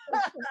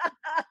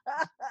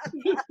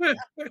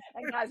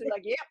 and guys are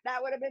like, yep,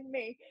 that would have been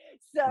me.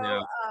 So,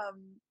 Yeah.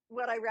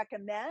 what I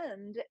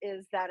recommend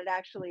is that it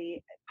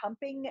actually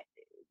pumping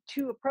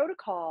to a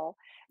protocol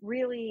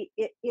really,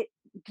 it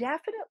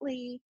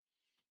definitely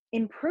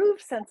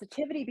improves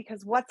sensitivity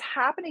because what's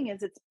happening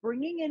is it's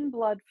bringing in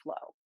blood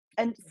flow.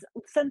 And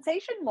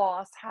sensation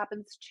loss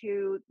happens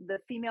to the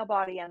female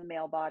body and the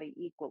male body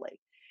equally.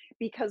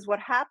 Because what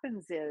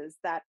happens is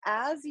that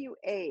as you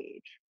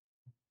age,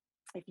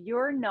 if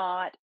you're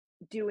not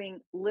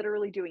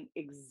literally doing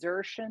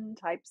exertion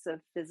types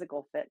of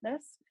physical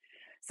fitness,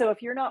 so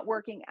if you're not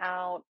working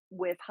out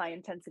with high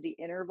intensity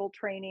interval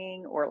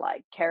training or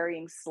like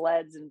carrying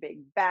sleds and big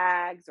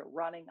bags or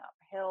running up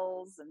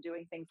hills and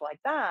doing things like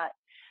that,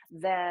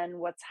 then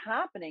what's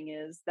happening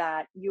is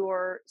that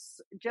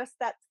just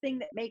that thing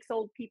that makes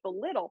old people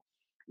little,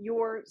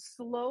 you're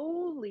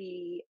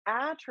slowly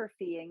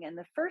atrophying. And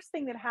the first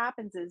thing that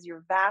happens is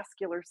your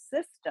vascular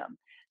system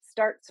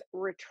starts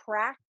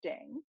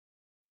retracting,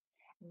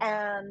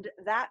 and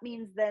that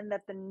means then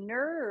that the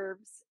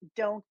nerves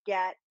don't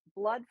get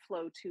blood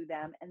flow to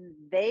them and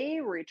they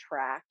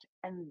retract.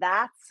 And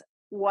that's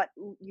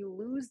you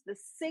lose the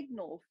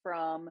signal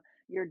from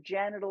your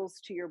genitals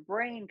to your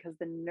brain because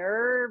the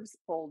nerves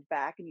pulled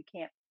back and you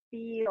can't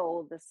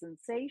feel the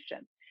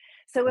sensation.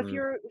 So if Mm,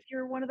 you're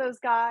one of those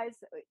guys,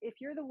 if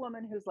you're the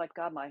woman who's like,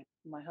 God, my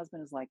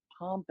husband is like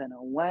pumping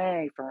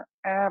away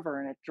forever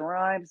and it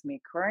drives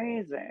me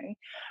crazy,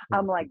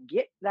 I'm like, mm,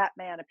 get that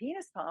man a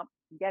penis pump,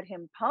 get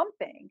him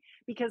pumping,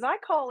 because I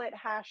call it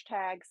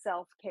hashtag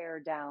self-care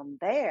down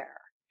there.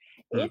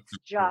 mm, It's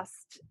mm.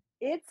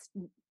 it's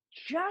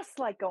just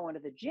like going to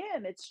the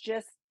gym. It's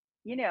just,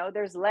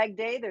 there's leg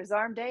day, there's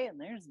arm day, and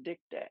there's dick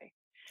day.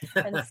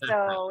 And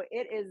so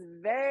it is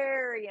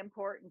very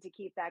important to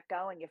keep that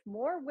going. If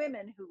more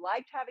women who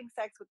liked having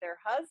sex with their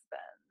husbands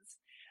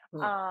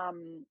Mm.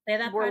 Say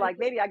that were part like,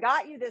 again. baby, I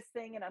got you this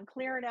thing and I'm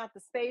clearing out the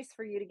space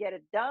for you to get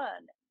it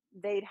done,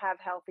 they'd have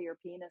healthier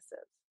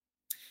penises.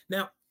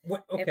 Now,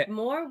 what? If Okay.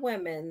 more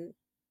women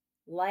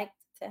liked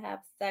to have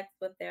sex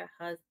with their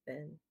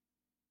husband,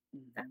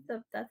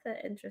 Mhm. that's an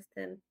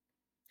interesting.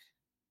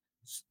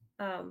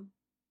 Um,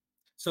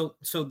 So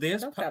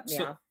there's don't cut me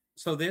off.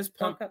 so there's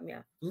Don't pump. cut me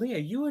off. Leah,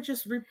 you were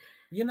just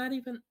you're not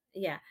even.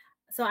 Yeah.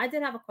 So I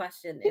did have a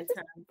question She's in just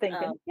terms of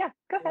thinking. Yeah,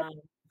 go ahead.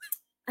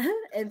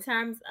 in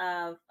terms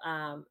of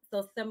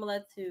so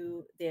similar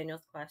to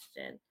Daniel's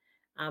question,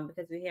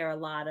 because we hear a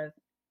lot of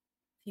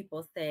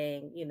people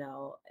saying,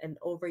 an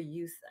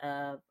overuse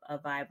of a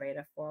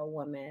vibrator for a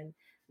woman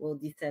will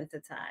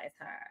desensitize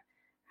her.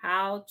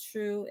 How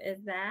true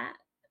is that,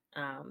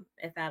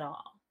 if at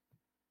all?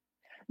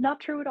 Not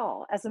true at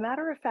all. As a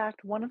matter of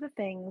fact, one of the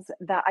things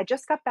that I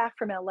just got back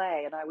from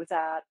LA and I was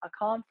at a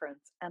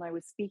conference and I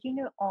was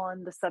speaking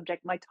on the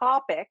subject, my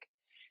topic,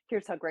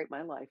 here's how great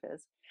my life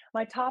is.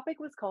 My topic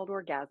was called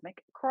orgasmic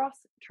cross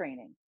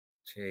training.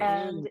 Jeez.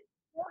 And Mm,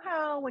 you know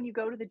how when you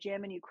go to the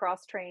gym and you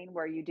cross train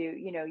where you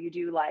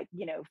do like,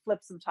 flip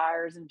some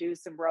tires and do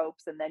some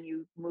ropes and then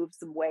you move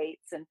some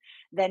weights and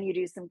then you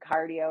do some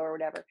cardio or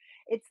whatever.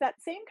 It's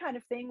that same kind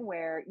of thing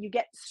where you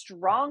get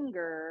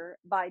stronger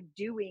by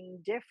doing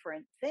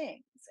different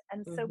things.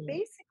 And so mm-hmm,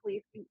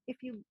 basically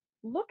if you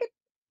look at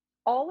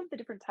all of the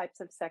different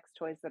types of sex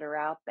toys that are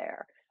out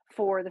there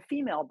for the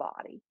female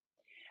body,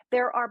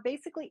 there are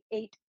basically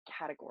 8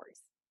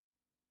 categories.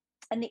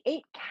 And the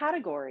 8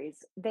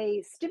 categories,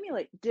 they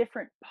stimulate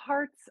different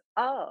parts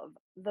of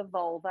the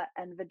vulva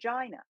and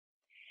vagina.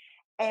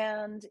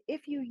 And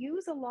if you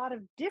use a lot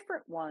of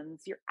different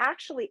ones, you're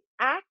actually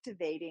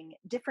activating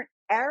different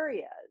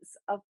areas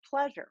of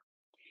pleasure.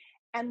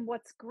 And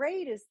what's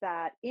great is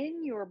that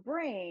in your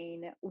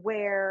brain,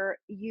 where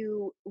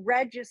you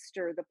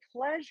register the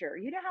pleasure,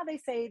 you know how they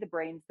say the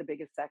brain's the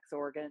biggest sex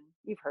organ?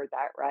 You've heard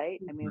that,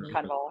 right? I mean, we've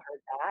kind of all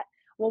heard that.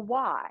 Well,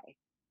 why?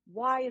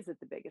 Why is it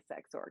the biggest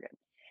sex organ?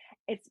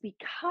 It's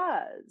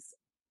because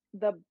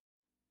the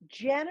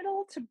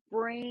genital to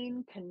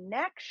brain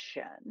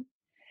connection,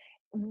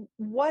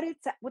 what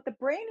the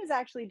brain is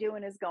actually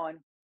doing is going,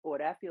 oh,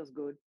 that feels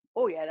good.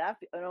 Oh yeah,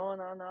 no,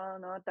 no, no,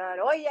 not that.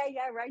 Oh yeah,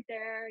 yeah, right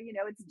there. You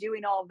know, it's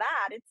doing all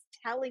that. It's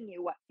telling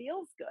you what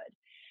feels good.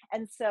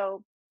 And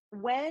so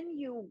when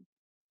you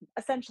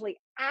essentially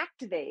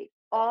activate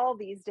all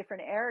these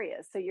different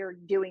areas. So you're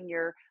doing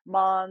your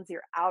mons,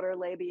 your outer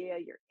labia,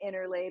 your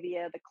inner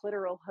labia, the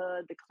clitoral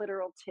hood, the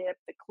clitoral tip,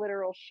 the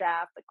clitoral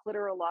shaft, the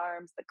clitoral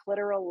arms, the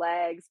clitoral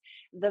legs,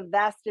 the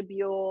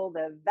vestibule,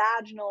 the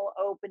vaginal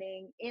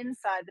opening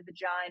inside the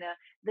vagina,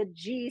 the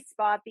G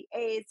spot, the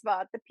A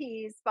spot, the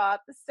P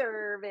spot, the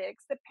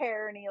cervix, the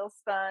perineal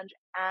sponge,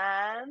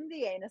 and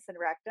the anus and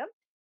rectum,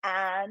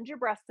 and your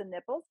breasts and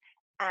nipples,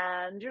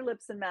 and your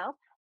lips and mouth,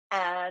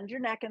 and your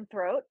neck and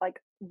throat. Like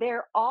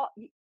they're all,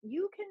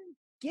 you can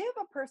give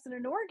a person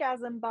an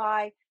orgasm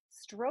by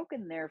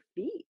stroking their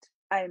feet.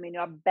 I mean,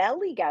 a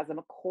bellygasm,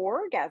 a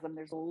core orgasm,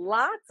 there's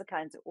lots of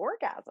kinds of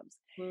orgasms.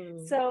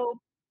 So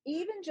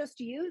even just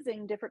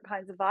using different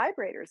kinds of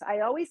vibrators, I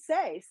always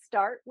say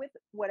start with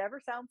whatever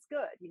sounds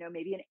good. You know,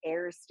 maybe an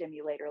air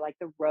stimulator like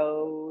the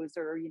Rose,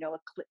 or, you know, a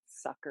clit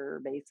sucker,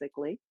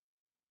 basically.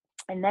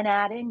 And then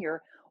add in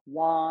your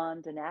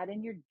wand and add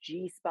in your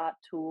G spot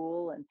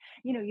tool. And,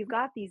 you know, you've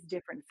got these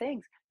different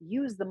things.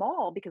 Use them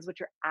all, because what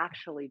you're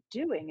actually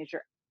doing is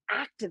you're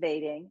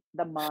activating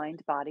the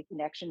mind body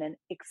connection and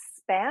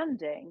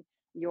expanding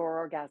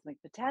your orgasmic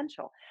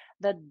potential.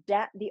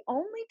 The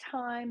only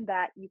time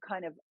that you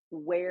kind of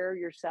wear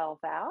yourself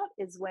out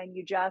is when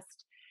you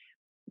just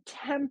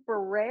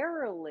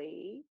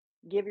temporarily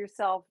give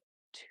yourself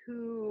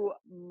too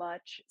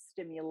much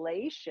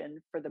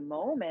stimulation for the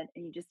moment,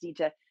 and you just need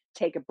to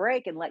take a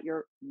break and let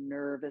your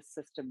nervous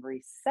system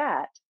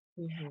reset,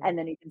 and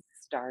then you can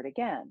start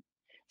again.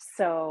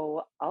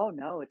 So, oh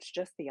no, it's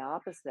just the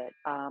opposite.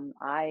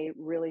 I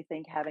really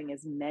think having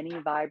as many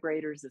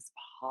vibrators as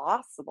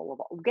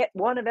possible, get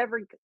one of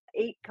every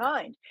 8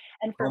 kind,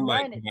 and for Oh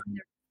my men God.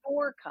 there's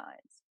 4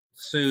 kinds.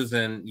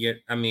 Susan,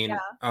 I mean,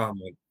 Yeah.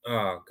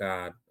 oh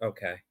God.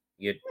 Okay.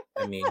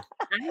 I mean,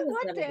 I was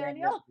Look, never good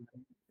Daniel.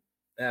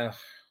 uh,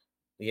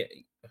 yeah,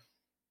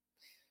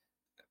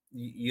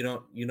 you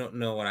don't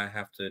know what I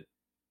have to,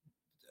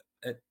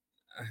 it,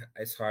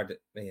 it's hard to,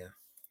 yeah.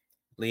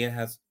 Leah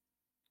has,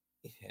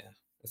 yeah,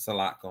 it's a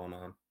lot going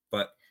on,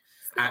 but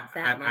It's not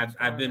that much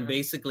I've going been on.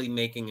 basically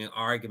making an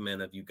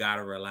argument of you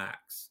gotta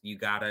relax, you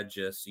gotta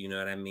just, you know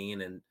what I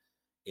mean, and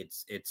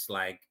it's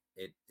like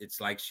it's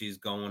like she's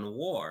going to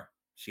war.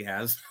 She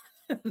has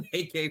an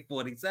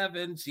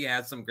AK-47, she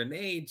has some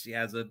grenades, she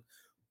has a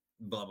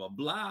blah blah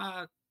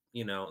blah.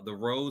 You know, the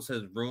Rose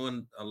has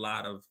ruined a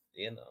lot of,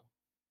 you know.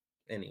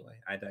 Anyway,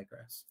 I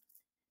digress.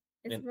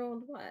 It's And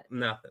ruined what?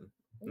 nothing,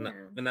 Yeah.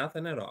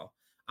 nothing at all.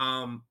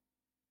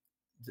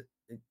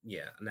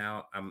 Yeah.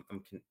 Now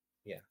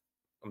yeah,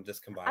 I'm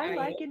just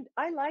combobulated.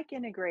 I like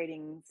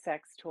integrating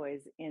sex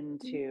toys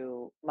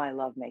into my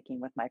lovemaking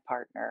with my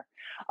partner.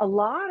 A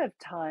lot of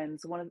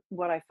times,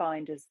 what I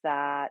find is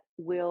that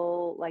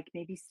we'll like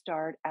maybe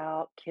start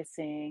out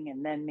kissing,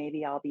 and then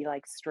maybe I'll be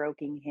like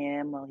stroking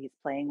him while he's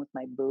playing with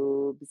my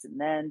boobs, and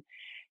then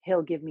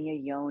he'll give me a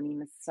yoni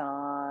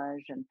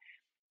massage. And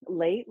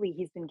lately,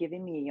 he's been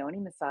giving me a yoni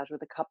massage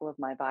with a couple of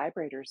my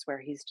vibrators, where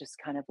he's just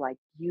kind of like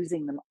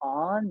using them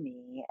on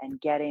me and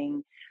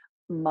getting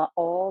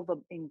all the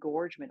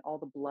engorgement, all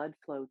the blood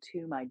flow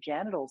to my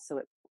genitals, so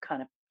it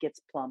kind of gets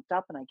plumped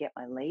up and I get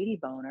my lady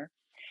boner.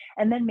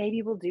 And then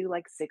maybe we'll do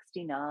like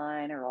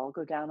 69, or I'll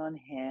go down on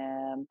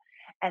him.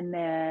 And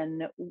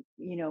then,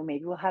 you know,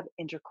 maybe we'll have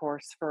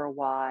intercourse for a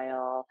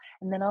while.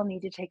 And then I'll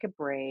need to take a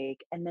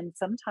break. And then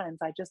sometimes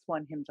I just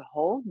want him to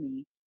hold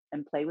me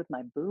and play with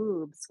my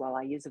boobs while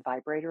I use a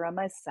vibrator on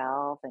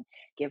myself and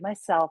give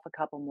myself a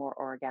couple more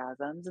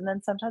orgasms. And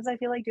then sometimes I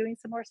feel like doing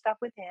some more stuff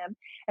with him.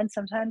 And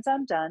sometimes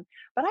I'm done.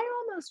 But I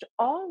almost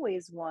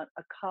always want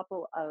a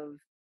couple of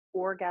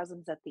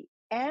orgasms at the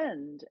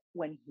end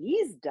when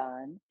he's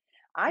done.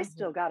 I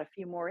still got a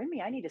few more in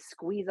me. I need to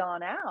squeeze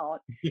on out.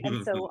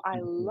 And so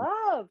I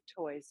love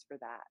toys for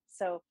that.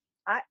 So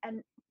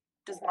and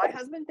does my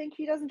husband think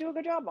he doesn't do a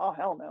good job? Oh,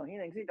 hell no. He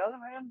thinks he does a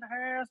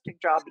fantastic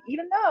job,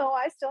 even though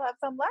I still have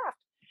some left.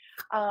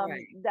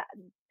 Right. That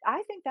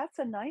I think that's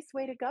a nice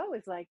way to go,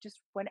 is like just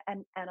when,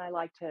 and I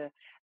like to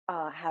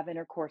have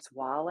intercourse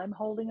while I'm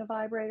holding a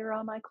vibrator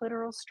on my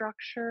clitoral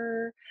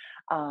structure.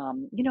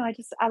 You know,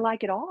 I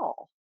like it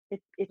all.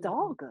 It's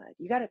all good.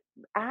 You got to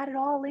add it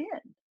all in.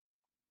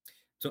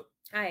 So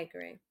I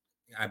agree.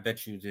 I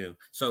bet you do.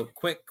 So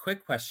quick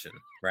question,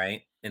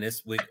 right? And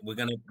we're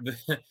gonna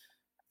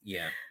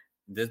yeah,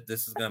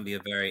 this is gonna be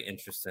a very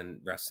interesting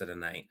rest of the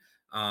night.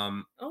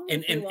 Only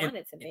if you want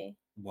it to be.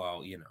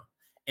 Well, you know,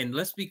 and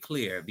let's be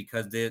clear,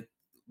 because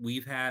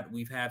we've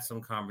had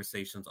some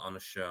conversations on the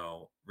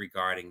show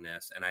regarding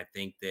this, and I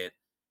think that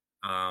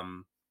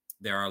um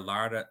there are a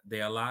lot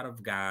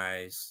of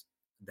guys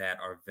that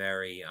are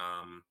very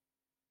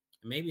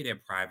maybe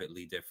they're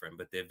privately different,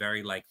 but they're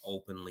very like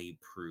openly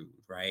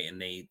prude, right?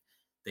 And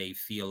they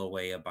feel a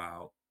way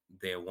about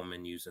their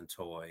woman using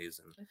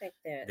toys, and I think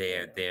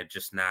that they're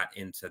just not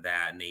into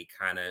that, and they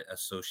kind of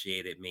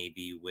associate it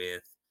maybe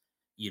with,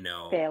 you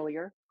know,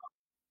 Failure,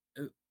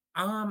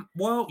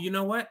 well, you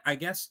know what? I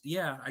guess,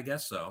 yeah, I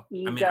guess so.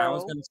 I mean, I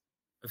was ego.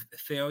 gonna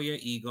failure,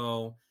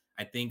 ego.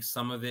 I think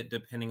some of it,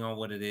 depending on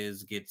what it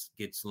is, gets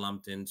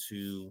lumped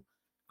into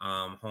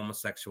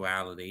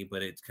homosexuality,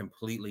 but it's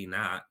completely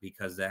not,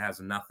 because that has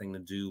nothing to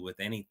do with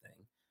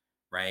anything,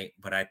 right?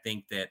 But I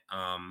think that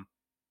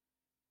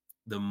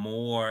the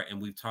more,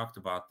 and we've talked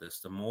about this,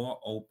 the more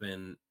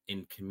open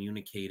in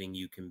communicating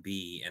you can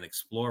be and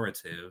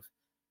explorative,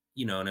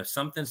 and if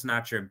something's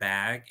not your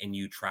bag and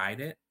you tried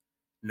it,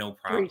 no 3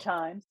 problem.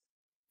 times.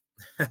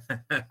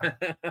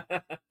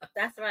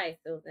 that's right,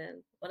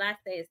 Susan. What I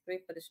say is 3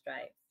 for the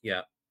stripes.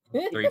 Yeah,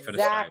 3 for the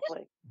stripes.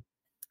 Exactly.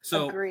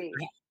 So, Agreed.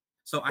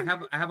 I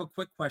have a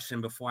quick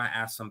question before I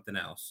ask something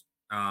else,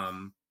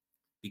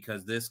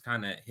 because this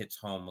kind of hits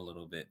home a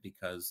little bit,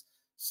 because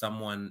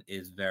someone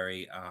is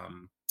very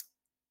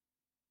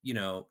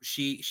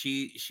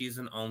she's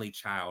an only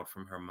child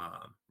from her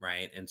mom,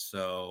 right? And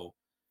so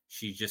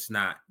she's just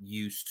not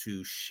used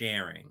to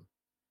sharing.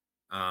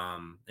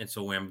 And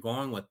so where I'm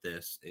going with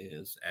this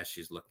is, as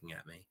she's looking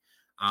at me,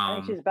 I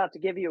think um she's about to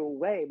give you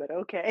away, but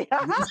okay.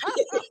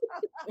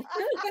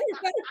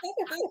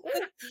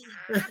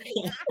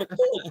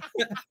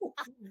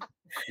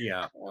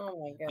 yeah. Oh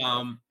my goodness.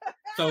 Um,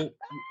 so,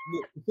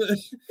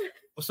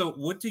 so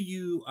what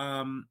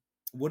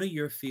are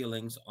your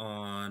feelings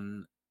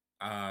on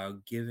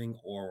giving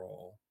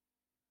oral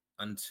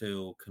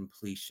until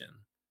completion,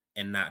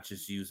 and not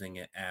just using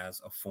it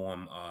as a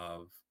form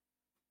of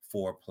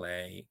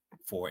foreplay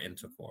for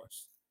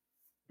intercourse?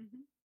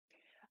 Mhm.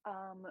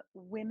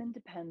 Women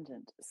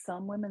dependent.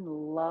 Some women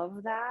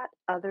love that.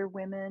 Other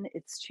women,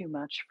 it's too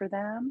much for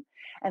them,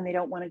 and they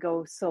don't want to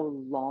go so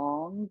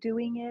long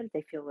doing it.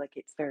 They feel like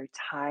it's very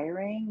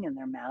tiring, and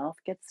their mouth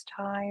gets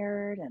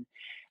tired, and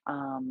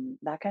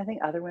that kind of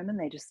thing. Other women,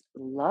 they just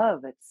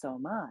love it so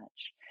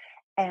much.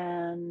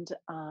 And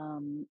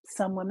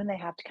some women, they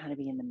have to kind of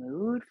be in the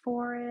mood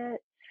for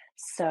it.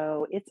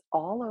 So it's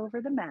all over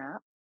the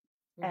map.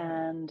 Mhm.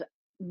 And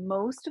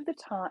most of the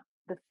time,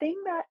 the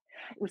thing that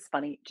it was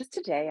funny, just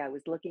today I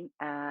was looking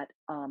at,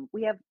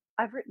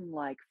 I've written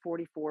like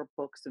 44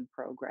 books and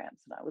programs,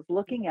 and I was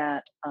looking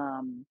at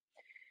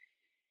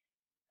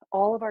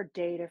all of our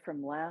data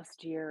from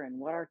last year and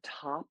what our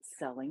top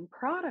selling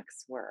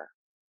products were.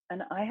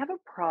 And I have a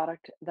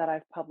product that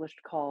I've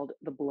published called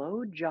The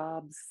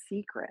Blowjob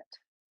Secret.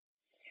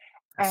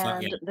 I saw,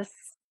 yeah.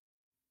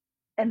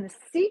 And the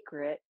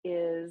secret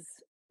is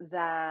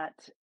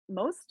that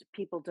most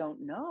people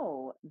don't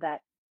know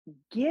that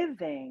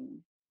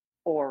giving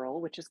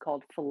oral, which is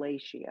called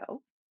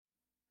fellatio,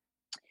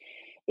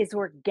 is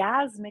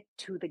orgasmic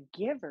to the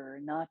giver,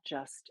 not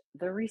just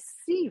the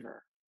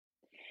receiver.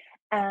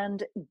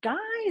 And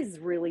guys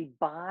really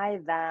buy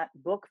that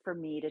book for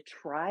me to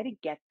try to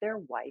get their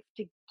wife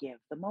to give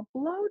them a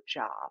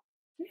blowjob.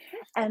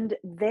 And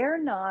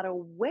they're not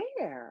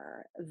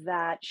aware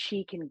that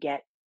she can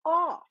get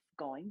off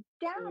going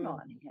down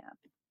on Mhm. him.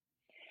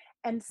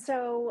 And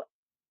so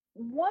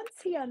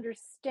once he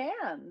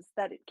understands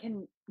that it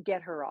can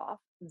get her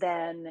off,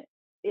 then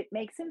it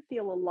makes him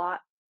feel a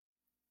lot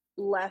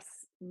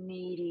less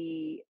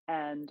needy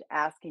and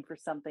asking for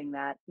something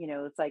that,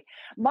 it's like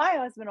my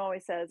husband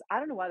always says, I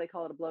don't know why they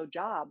call it a blow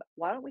job.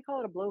 Why don't we call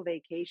it a blow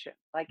vacation?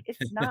 Like,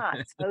 it's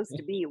not supposed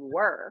to be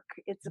work,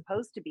 it's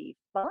supposed to be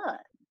fun.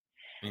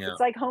 Yeah. It's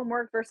like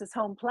homework versus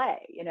home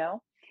play,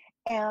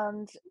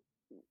 And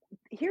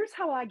here's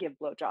how I give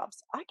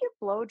blowjobs. I give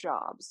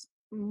blowjobs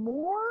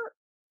more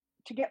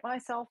to get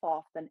myself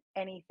off than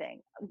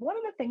anything. One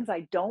of the things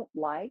I don't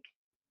like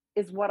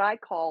is what I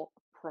call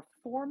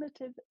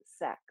performative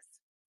sex.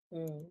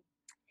 Mm.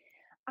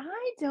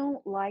 I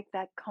don't like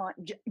that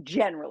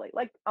generally.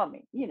 Like, I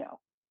mean,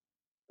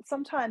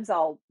 sometimes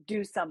I'll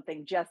do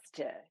something just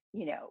to,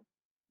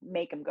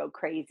 make him go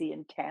crazy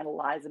and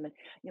tantalize him. And,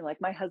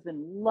 like my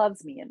husband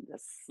loves me in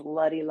this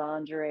slutty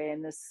lingerie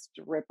and this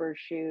stripper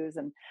shoes.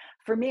 And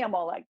for me, I'm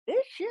all like,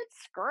 this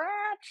shit's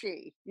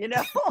scratchy,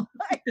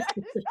 Like, it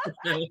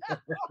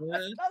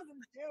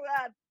doesn't do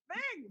that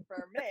thing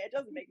for me. It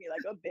doesn't make me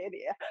like, oh,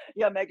 baby,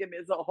 you're making me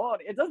so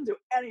horny. It doesn't do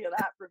any of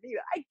that for me.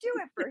 I do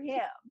it for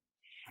him.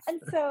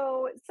 And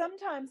so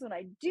sometimes when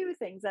I do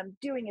things, I'm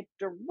doing it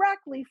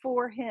directly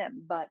for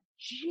him. But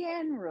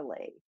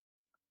generally,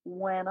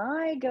 when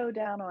I go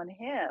down on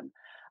him,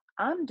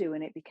 I'm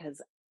doing it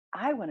because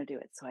I want to do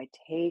it. So I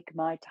take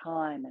my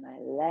time and I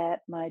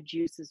let my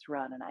juices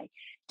run and I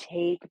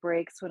take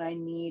breaks when I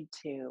need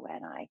to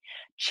and I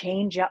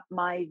change up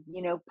my,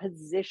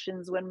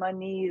 positions when my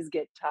knees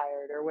get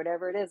tired or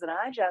whatever it is. And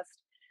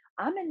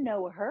I'm in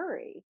no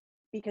hurry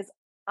because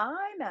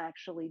I'm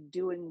actually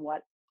doing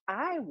what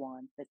I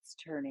want that's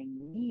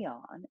turning me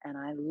on, and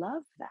I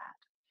love that.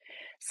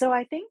 So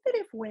I think that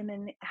if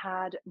women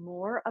had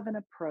more of an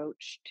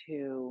approach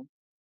to,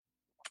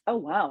 oh,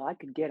 wow, I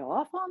could get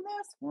off on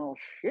this? Well,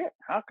 shit,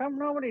 how come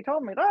nobody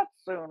told me that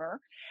sooner?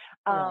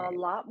 A Right.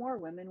 lot more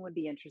women would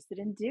be interested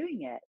in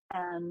doing it.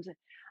 And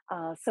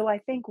so I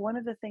think one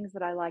of the things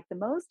that I like the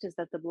most is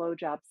that The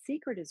Blowjob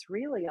Secret is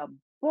really a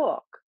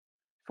book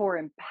for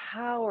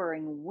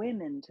empowering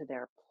women to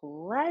their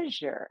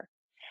pleasure,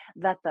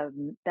 that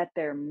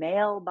their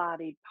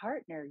male-bodied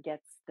partner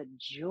gets the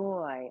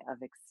joy of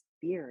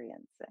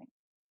experiencing.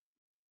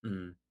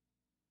 Mm.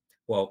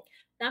 Well,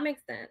 That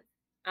makes sense.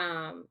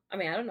 I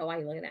mean, I don't know why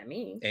you're looking at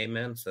me.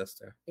 amen,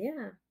 sister.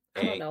 Yeah.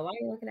 I don't know why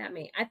you're looking at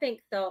me. I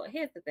think so.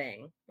 Here's the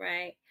thing,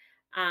 right?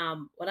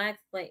 What I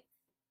explained,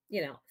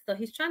 so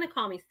he's trying to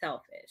call me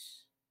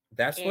selfish.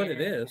 That's what it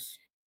And is.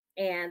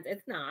 and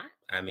it's not,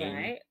 I mean,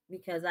 right?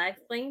 Because I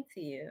explained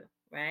to you,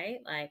 right?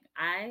 Like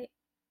I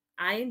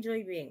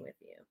enjoy being with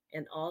you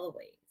in all the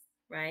ways,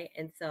 right?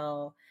 And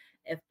so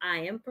if I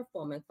am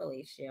performing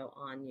fellatio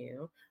on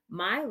you,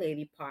 my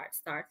lady part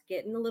starts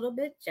getting a little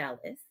bit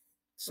jealous, right?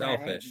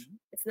 selfish.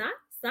 It's not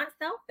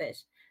selfish.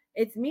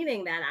 It's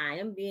meaning that I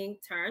am being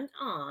turned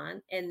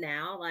on and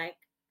now like,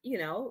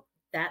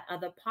 that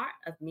other part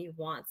of me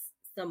wants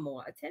some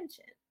more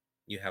attention.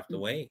 You have to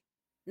Mhm. wait.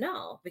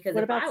 No, because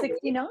What if about I wait,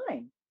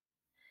 69?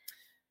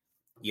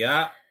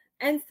 Yeah.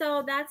 and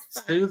so that's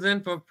fine.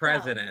 Susan for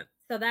president.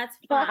 So that's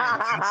fine.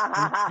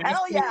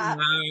 Hell yeah.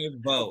 My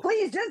vote.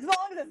 Please, just as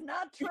long as it's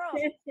not Trump.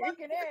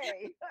 Fucking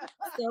A.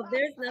 So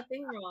there's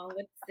nothing wrong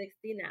with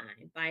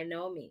 69 by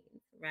no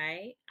means,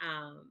 right?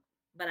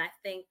 But I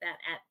think that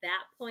at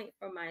that point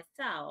for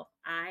myself,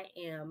 I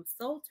am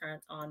so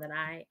turned on that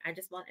I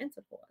just want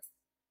intercourse,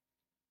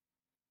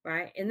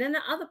 right? And then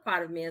the other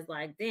part of me is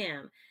like,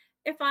 damn,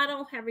 if I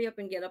don't hurry up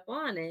and get up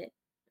on it,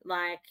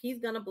 like he's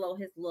gonna blow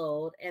his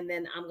load, and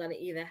then I'm gonna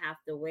either have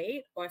to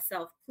wait or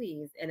self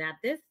please. And at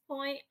this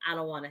point, I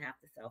don't want to have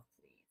to self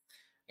please,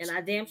 and I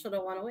damn sure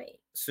don't want to wait.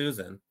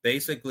 Susan,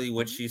 basically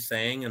what Mhm. she's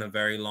saying in a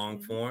very long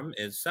Mhm. form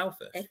is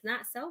selfish. It's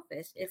not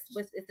selfish. It's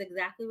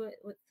exactly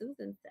what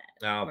Susan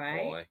said, Oh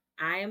right? boy.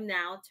 I am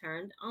now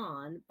turned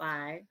on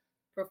by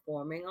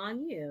performing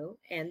on you,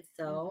 and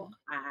so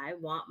I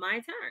want my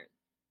turn.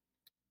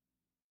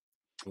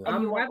 And you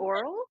I'm want rebel.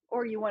 oral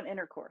or you want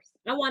intercourse?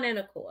 I want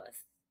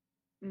intercourse.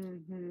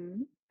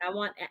 Mm-hmm. I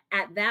want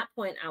at that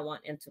point I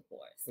want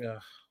intercourse.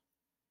 Yeah.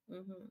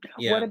 Hmm. What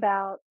Yeah.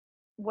 about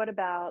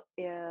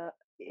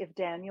if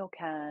Daniel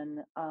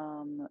can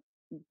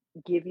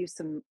give you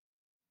some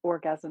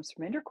orgasms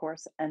from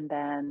intercourse, and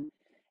then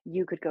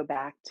you could go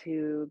back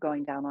to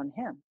going down on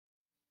him?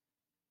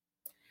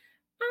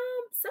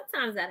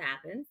 Sometimes that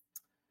happens.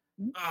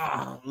 Mm.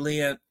 Oh,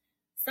 Leah.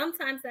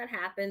 Sometimes that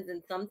happens,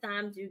 and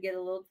sometimes you get a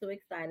little too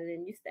excited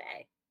and you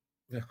stay.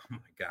 Oh my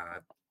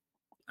God.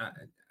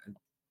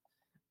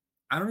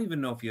 I don't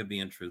even know if you're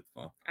being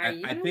truthful. Are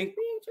you I think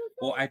being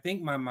truthful? well, I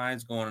think my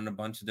mind's going in a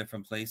bunch of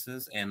different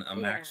places, and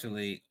I'm Yeah.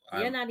 actually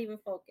You're not even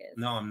focused.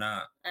 no, I'm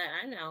not.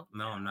 I know.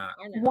 No, I'm not.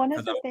 I know. One of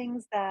 'Cause the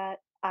things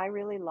that I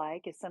really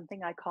like is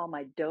something I call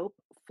my dope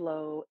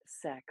flow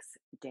sex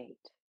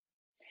date.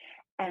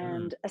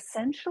 And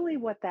essentially,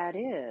 what that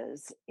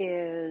is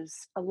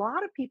a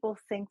lot of people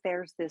think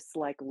there's this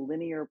like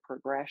linear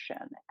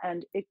progression,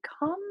 and it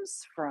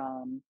comes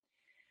from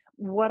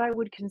what I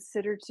would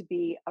consider to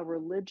be a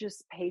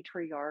religious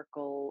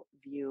patriarchal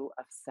view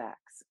of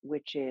sex,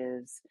 which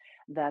is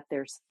that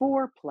there's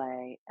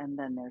foreplay and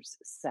then there's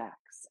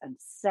sex. And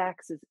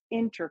sex is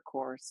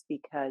intercourse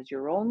because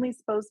you're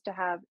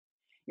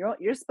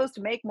supposed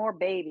to make more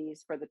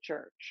babies for the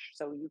church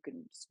so you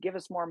can give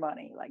us more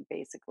money. Like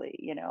basically,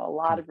 a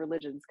lot of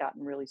religions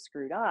gotten really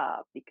screwed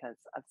up because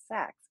of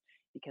sex,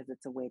 because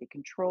it's a way to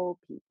control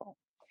people.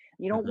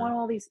 You don't want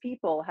all these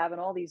people having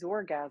all these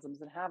orgasms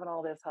and having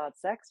all this hot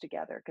sex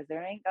together because they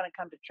ain't going to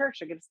come to church.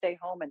 They're going to stay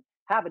home and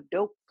have a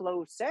dope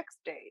flow sex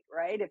date,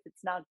 right? If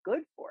it's not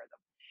good for them,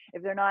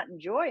 if they're not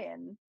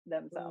enjoying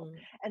themselves.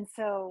 And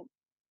so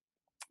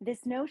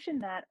this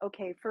notion that,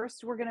 okay,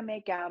 first we're going to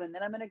make out and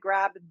then I'm going to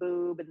grab the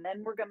boob and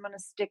then we're going to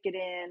stick it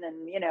in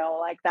and,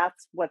 like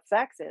that's what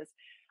sex is.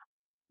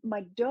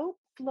 My dope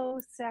flow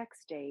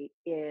sex date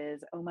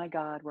is, oh my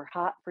God, we're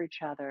hot for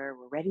each other.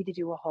 We're ready to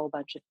do a whole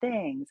bunch of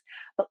things,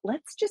 but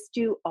let's just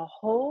do a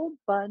whole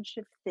bunch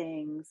of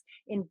things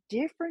in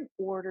different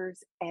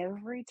orders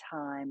every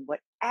time,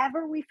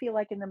 whatever we feel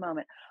like in the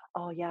moment.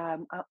 Oh yeah,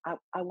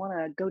 I want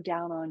to go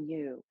down on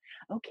you.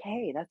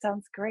 Okay, that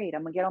sounds great.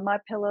 I'm gonna get on my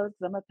pillows.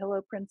 I'm a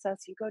pillow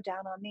princess. You go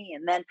down on me,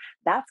 and then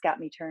that's got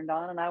me turned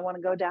on, and I want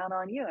to go down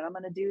on you, and I'm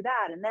gonna do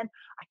that, and then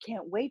I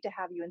can't wait to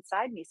have you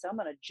inside me. So I'm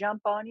going to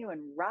jump on you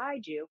and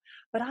ride you,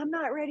 but I'm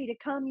not ready to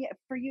come yet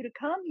for you to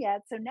come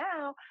yet. So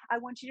now I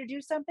want you to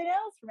do something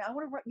else for me. I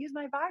want to use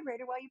my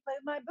vibrator while you play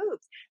with my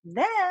boobs.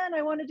 Then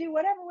I want to do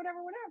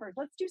whatever.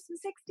 Let's do some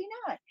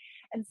 69.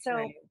 And so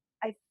Right.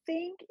 I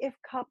think if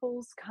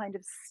couples kind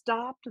of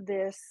stopped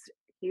this,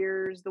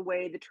 here's the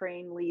way the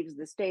train leaves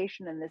the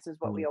station, and this is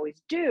what we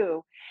always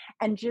do,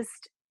 and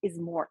just is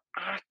more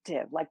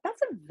active. Like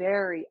that's a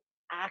very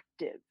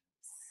active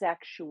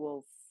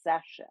sexual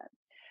session.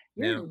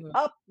 You're Yeah.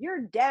 up,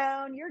 you're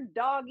down, you're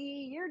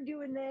doggy, you're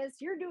doing this,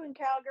 you're doing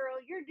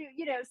cowgirl, you're doing,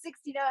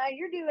 69,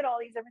 you're doing all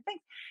these different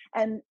things.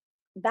 And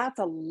that's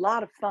a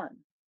lot of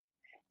fun.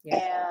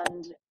 Yeah.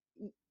 And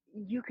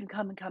you can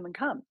come and come and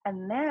come.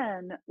 And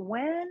then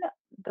when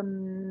the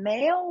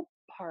male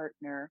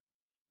partner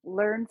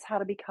learns how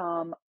to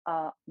become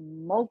a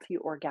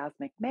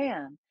multi-orgasmic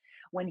man,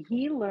 when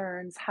he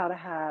learns how to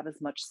have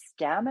as much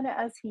stamina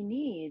as he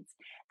needs,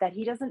 that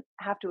he doesn't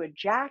have to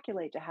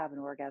ejaculate to have an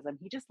orgasm,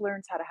 he just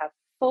learns how to have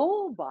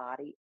full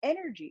body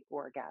energy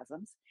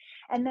orgasms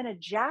and then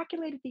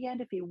ejaculate at the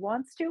end if he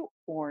wants to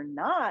or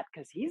not,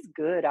 because he's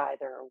good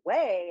either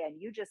way.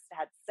 And you just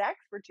had sex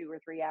for 2 or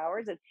 3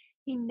 hours and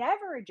he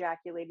never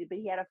ejaculated, but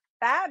he had a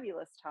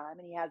fabulous time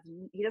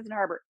and he doesn't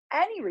harbor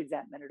any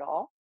resentment at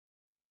all.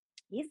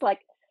 He's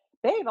like,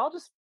 babe, I'll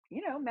just,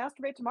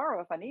 masturbate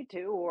tomorrow if I need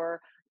to,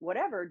 or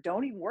whatever.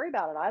 Don't even worry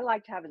about it. I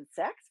liked having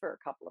sex for a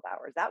couple of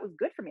hours. That was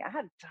good for me. I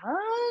had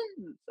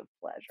tons of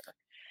pleasure.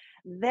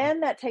 Then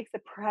that takes the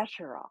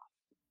pressure off.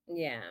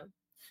 Yeah.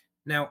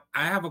 Now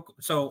I have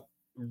so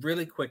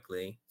really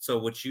quickly. So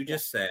what you Yeah.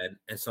 just said,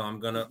 and so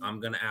I'm gonna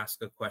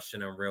ask a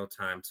question in real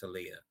time to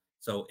Leah.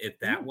 So if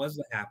that Mm. was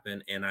to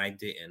happen and I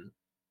didn't,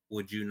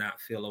 would you not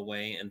feel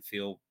away and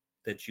feel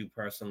that you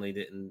personally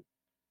didn't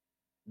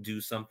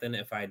do something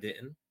if I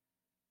didn't?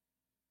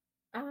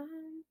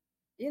 Um,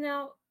 you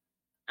know,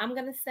 I'm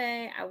gonna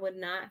say I would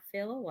not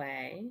feel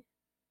away.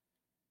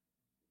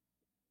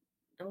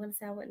 I'm gonna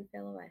say I wouldn't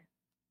feel away.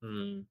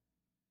 Hmm.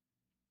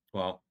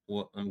 Well,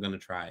 I'm gonna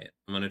try it.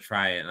 I'm gonna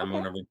try it, and I'm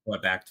Okay. gonna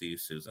report back to you,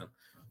 Susan.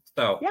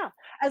 So, Yeah.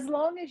 As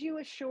long as you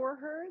assure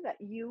her that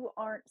you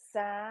aren't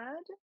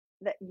sad,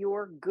 that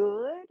you're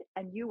good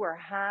and you are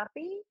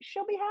happy,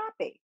 she'll be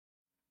happy.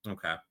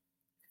 okay.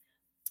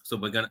 So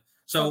we're gonna.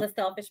 So the So,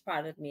 selfish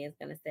part of me is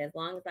gonna say, as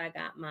long as I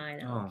got mine,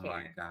 I oh don't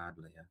my care. God,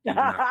 Leah, you've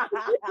not.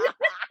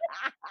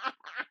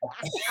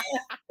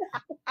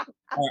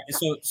 All right.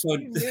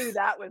 You knew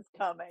that was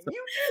coming. So,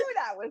 You knew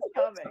that was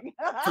coming.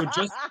 so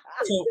just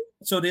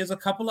so there's a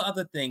couple of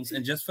other things,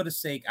 and just for the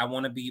sake, I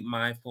want to be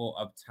mindful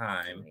of Oh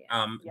time.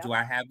 yeah. Do Yep.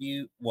 I have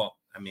you? Well,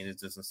 I mean, it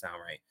doesn't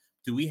sound right.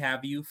 Do we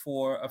have you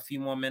for a few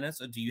more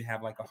minutes, or do you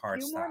have like a A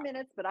hard few more stop?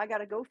 minutes, but I got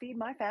to go feed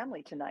my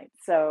family tonight.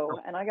 So,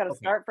 Oh, and I got to okay.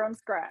 start from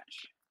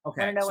scratch. Want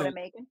Okay. to know what So I'm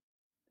making?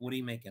 what are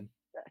you making?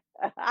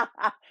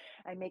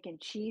 I'm making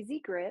cheesy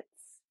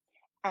grits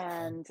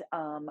and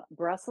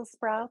Brussels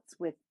sprouts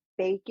with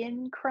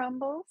bacon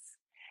crumbles.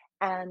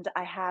 And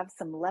I have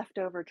some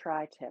leftover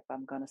tri tip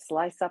I'm going to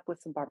slice up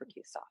with some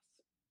barbecue sauce.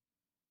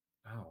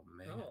 Oh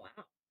man. Oh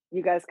wow.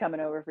 You guys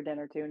coming over for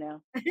dinner too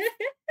now?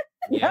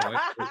 Yeah.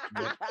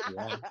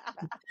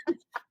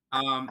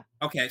 Yeah.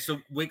 Okay. So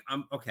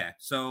okay.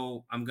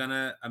 So I'm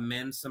gonna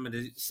amend some of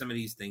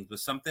these things, but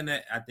something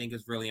that I think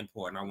is really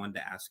important. I wanted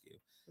to ask you,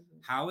 Mhm.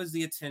 how is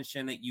the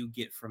attention that you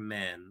get from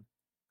men,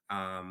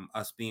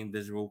 us being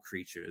visual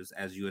creatures,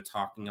 as you were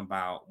talking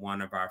about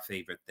one of our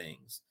favorite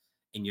things,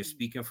 and you're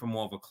speaking from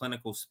more of a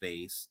clinical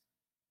space,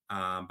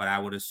 but I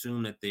would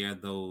assume that there are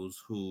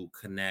those who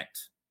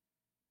connect,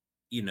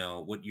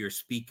 what you're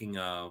speaking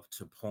of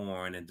to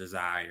porn and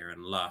desire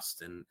and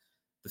lust and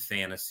the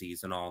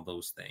fantasies and all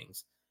those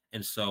things.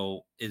 And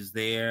so is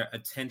there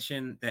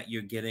attention that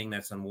you're getting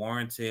that's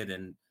unwarranted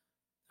and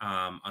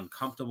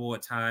uncomfortable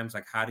at times?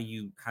 Like how do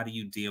you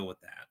deal with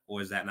that?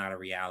 Or is that not a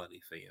reality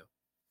for you?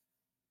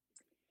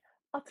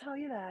 I'll tell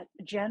you that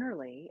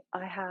generally,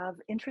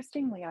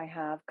 interestingly, I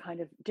have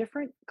kind of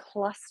different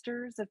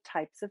clusters of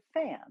types of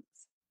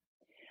fans.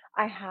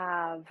 I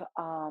have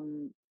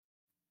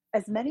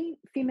as many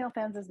female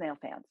fans as male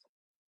fans.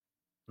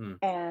 Hmm.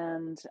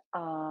 And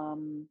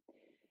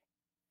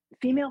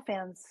female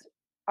fans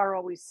are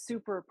always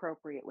super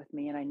appropriate with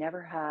me, and I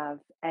never have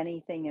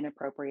anything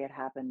inappropriate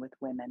happen with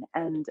women.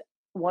 And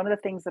one of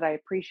the things that I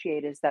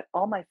appreciate is that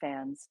all my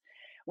fans,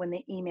 when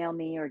they email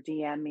me or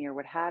DM me or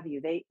what have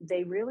you,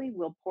 they really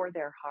will pour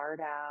their heart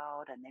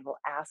out and they will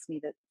ask me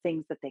the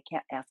things that they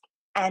can't ask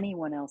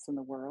anyone else in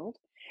the world.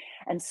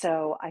 And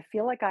so I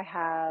feel like I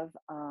have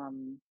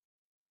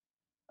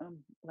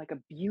like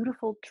a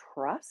beautiful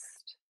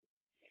trust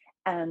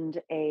and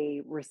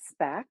a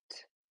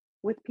respect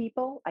with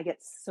people. I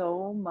get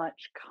so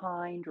much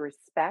kind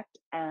respect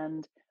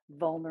and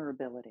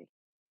vulnerability.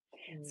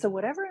 So, Mhm.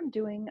 whatever I'm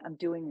doing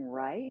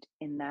right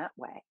in that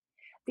way.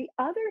 The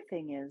other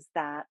thing is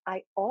that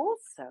I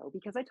also,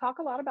 because I talk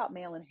a lot about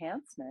male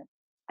enhancement,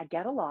 I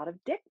get a lot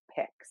of dick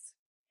pics.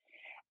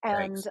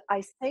 And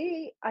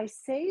Yikes. I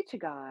say to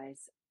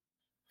guys,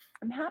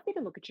 I'm happy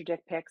to look at your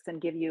dick pics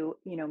and give you,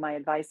 my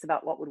advice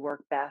about what would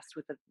work best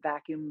with a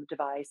vacuum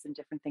device and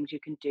different things you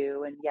can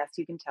do. And yes,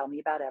 you can tell me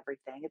about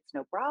everything. It's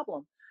no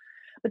problem.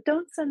 But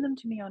don't send them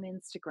to me on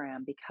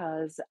Instagram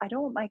because I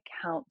don't want my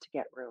account to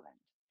get ruined.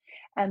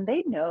 And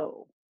they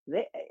know.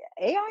 They,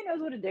 AI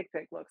knows what a dick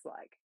pic looks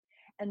like.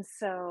 And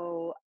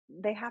so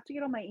they have to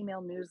get on my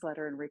email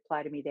newsletter and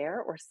reply to me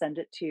there or send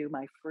it to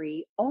my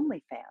free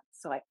OnlyFans.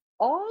 So I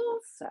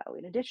also,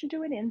 in addition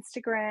to an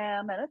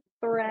Instagram and a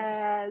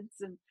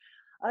Threads and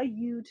a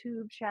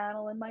YouTube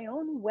channel and my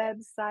own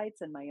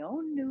websites and my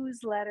own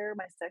newsletter,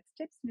 my sex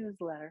tips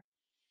newsletter,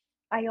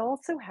 I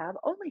also have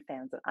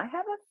OnlyFans. And I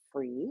have a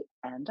free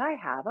and I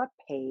have a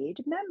paid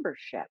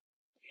membership.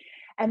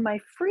 And my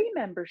free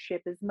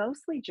membership is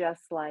mostly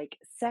just like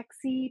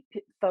sexy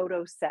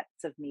photo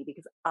sets of me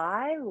because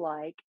I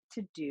like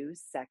to do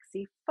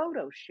sexy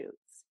photo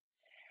shoots.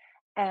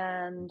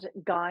 And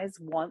guys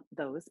want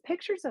those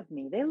pictures of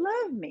me. They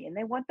love me and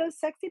they want those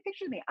sexy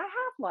pictures of me. I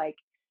have like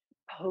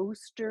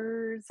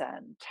posters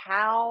and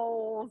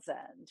towels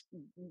and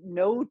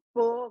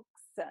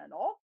notebooks and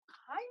all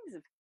kinds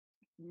of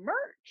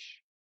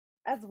merch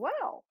as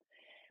well.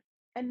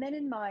 And then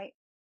in my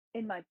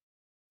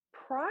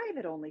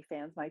private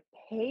OnlyFans, my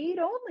paid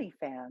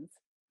OnlyFans,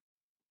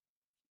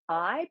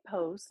 I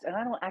post, and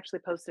I don't actually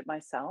post it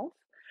myself,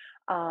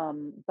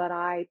 but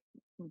I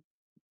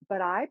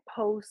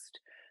post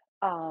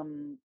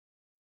um,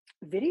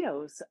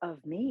 videos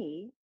of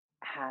me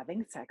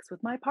having sex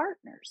with my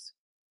partners.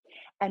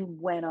 And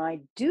when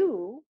I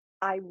do,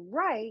 I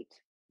write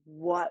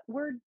what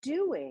we're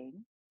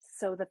doing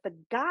so that the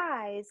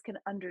guys can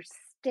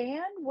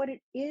understand what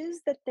it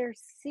is that they're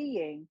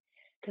seeing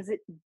because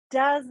it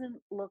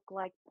doesn't look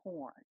like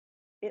porn.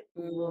 It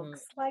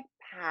looks like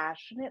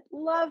passionate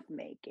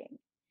lovemaking.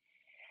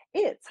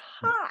 It's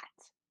hot,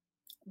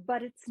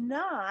 but it's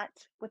not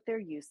what they're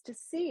used to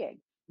seeing.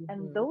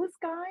 And those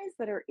guys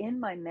that are in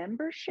my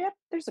membership,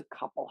 there's a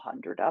couple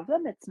hundred of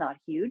them. It's not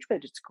huge,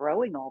 but it's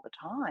growing all the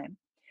time.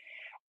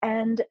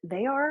 And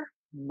they are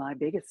my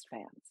biggest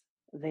fans.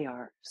 They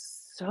are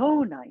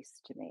so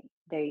nice to me.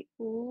 They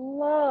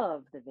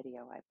love the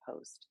video I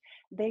post.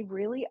 They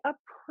really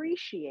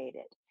appreciate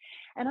it.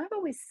 And I've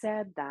always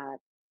said that,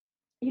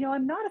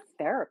 I'm not a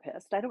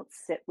therapist. I don't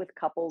sit with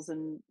couples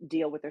and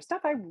deal with their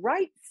stuff. I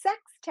write sex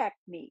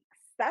techniques.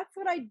 That's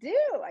what I do.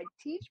 I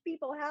teach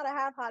people how to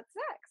have hot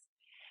sex.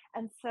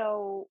 And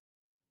so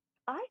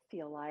I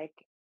feel like,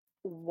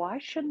 why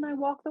shouldn't I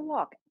walk the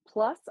walk?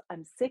 Plus,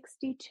 I'm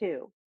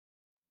 62.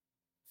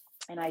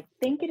 And I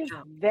think it is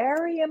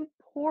very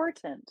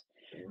important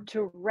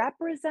to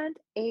represent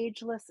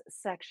ageless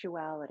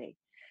sexuality.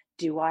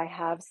 Do I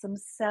have some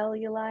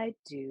cellulite?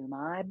 Do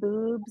my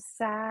boobs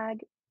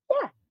sag?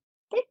 Yeah,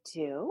 they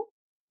do.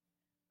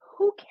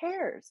 Who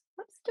cares?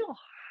 I'm still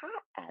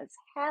hot as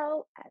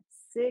hell at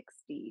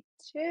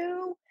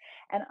 62,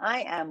 and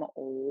I am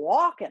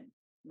walking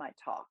my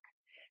talk.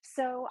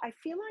 So I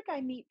feel like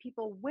I meet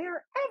people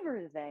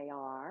wherever they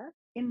are,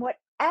 in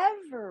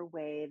whatever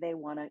way they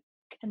want to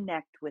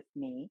connect with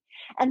me,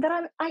 and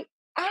that I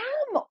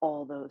am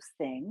all those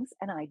things,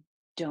 and I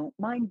don't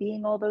mind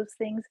being all those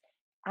things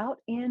out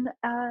in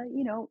a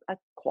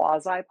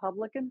quasi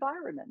public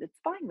environment. It's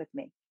fine with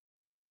me.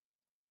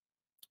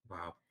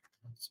 Wow.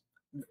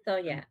 So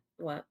yeah,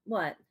 what?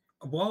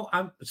 Well,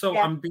 I'm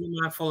being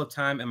mindful of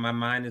time, and my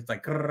mind is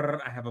like,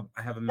 I have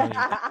a million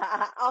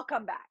things. I'll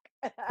come back.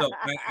 So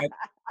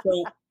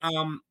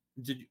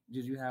did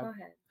you have? Go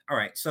ahead. All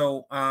right.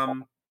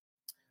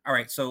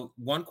 So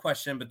one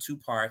question, but two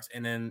parts,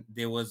 and then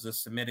there was a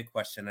submitted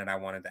question that I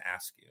wanted to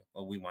ask you,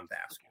 or we wanted to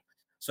ask you.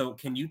 So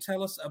can you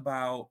tell us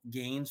about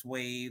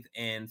GainsWave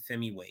and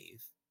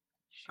FemiWave?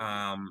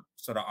 Sure.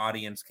 So the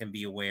audience can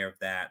be aware of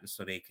that, and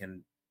so they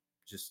can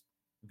just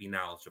be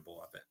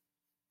knowledgeable of it.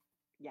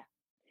 Yeah.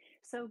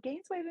 So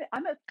GainsWave, I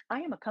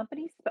am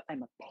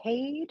I'm a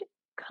paid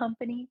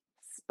company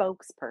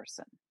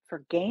spokesperson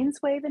for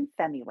GainsWave and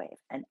FemiWave.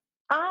 And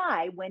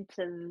I went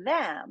to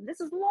them. This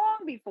is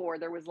long before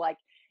there was like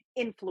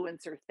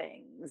influencer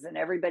things and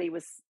everybody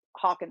was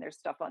hawking their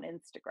stuff on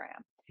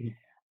Instagram. Mhm.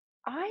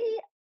 I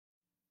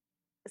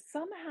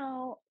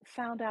somehow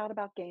found out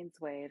about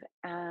GainsWave,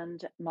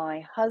 and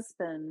my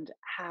husband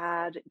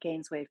had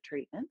GainsWave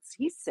treatments.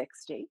 He's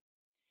 60,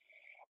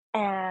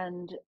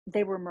 and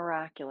they were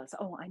miraculous.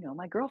 Oh, I know.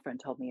 My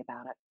girlfriend told me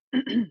about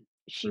it.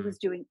 She was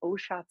doing O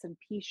shots and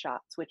P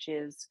shots, which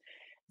is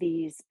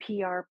these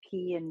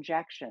PRP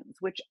injections,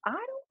 which I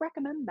don't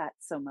recommend that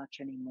so much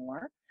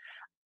anymore.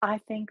 I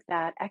think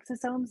that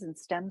exosomes and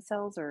stem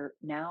cells are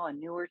now a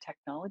newer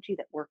technology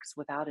that works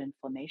without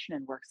inflammation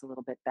and works a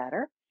little bit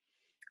better.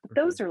 But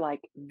those are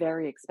like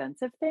very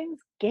expensive things.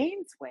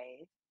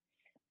 GainsWave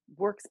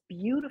works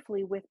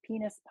beautifully with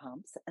penis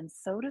pumps, and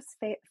so does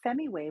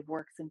FemiWave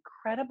works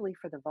incredibly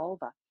for the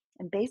vulva.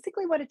 And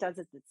basically, what it does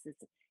is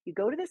you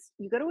go to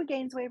a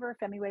GainsWave or a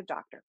FemiWave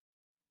doctor.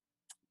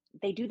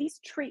 They do these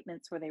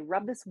treatments where they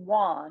rub this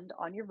wand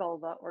on your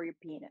vulva or your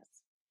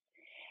penis,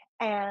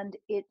 and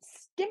it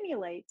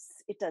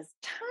stimulates. It does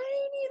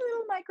tiny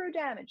little micro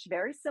damage,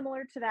 very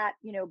similar to that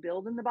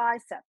building the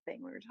bicep thing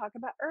we were talking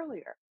about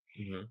earlier.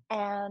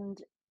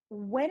 And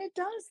when it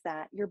does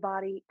that, your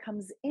body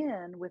comes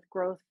in with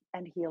growth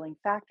and healing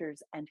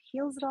factors and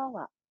heals it all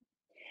up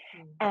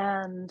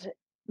and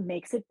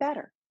makes it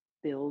better,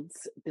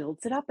 builds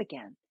it up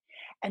again.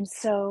 And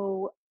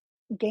so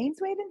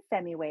GainsWave and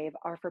FemiWave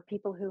are for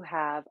people who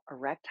have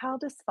erectile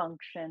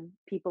dysfunction,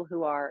 people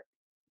who are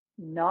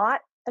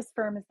not as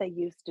firm as they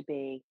used to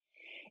be,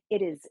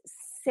 It is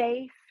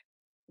safe.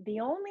 The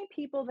only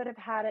people that have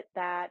had it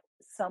that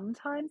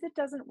sometimes it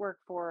doesn't work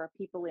for are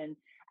people in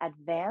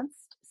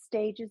advanced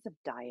stages of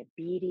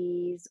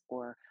diabetes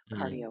or Mm.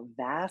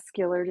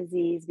 cardiovascular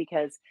disease,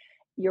 because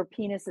your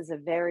penis is a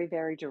very,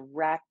 very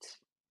direct,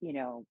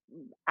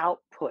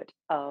 output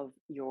of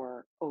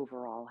your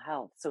overall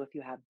health. So if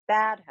you have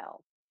bad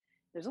health,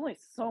 there's only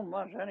so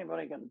much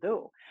anybody can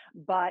do.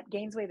 But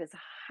GainsWave is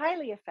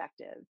highly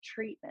effective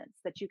treatments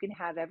that you can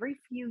have every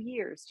few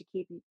years to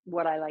keep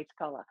what I like to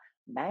call a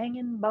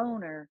banging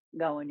boner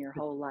going your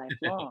whole life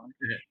long.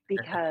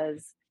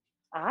 Because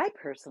I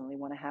personally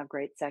want to have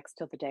great sex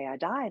till the day I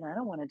die, and I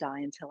don't want to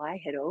die until I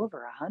hit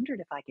over 100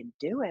 if I can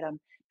do it. I'm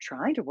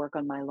trying to work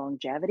on my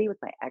longevity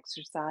with my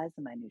exercise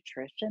and my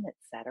nutrition,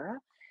 etc.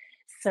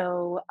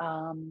 So,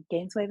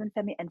 GainsWave and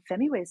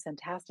FemiWave is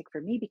fantastic for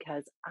me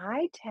because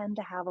I tend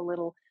to have a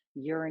little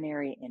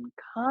urinary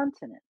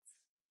incontinence.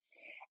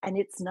 And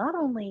it's not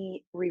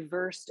only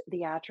reversed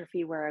the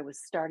atrophy where I was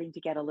starting to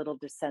get a little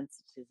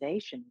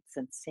desensitization,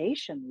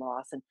 sensation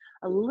loss, and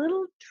a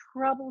little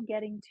trouble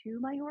getting to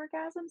my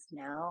orgasms.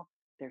 Now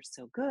they're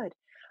so good,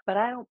 but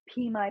I don't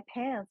pee my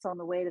pants on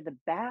the way to the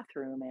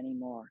bathroom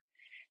anymore.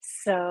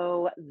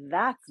 So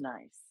that's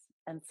nice.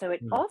 And so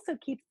it Mm. also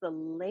keeps the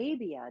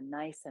labia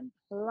nice and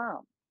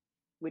plump,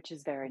 which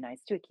is very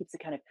nice too. It keeps it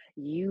kind of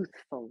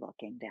youthful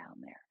looking down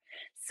there.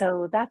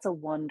 So that's a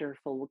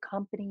wonderful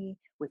company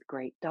with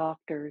great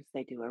doctors.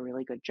 They do a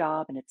really good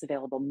job, and it's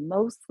available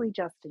mostly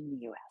just in the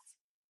US.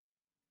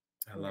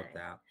 I love Nice.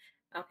 that.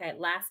 Okay,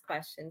 last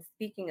question.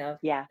 Speaking of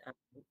Yeah,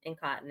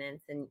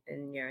 incontinence and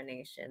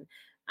urination,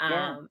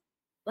 yeah.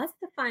 let's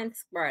define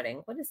squirting.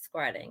 What is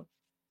squirting?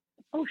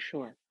 Oh,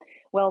 sure.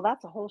 Well,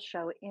 that's a whole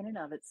show in and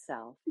of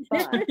itself,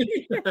 but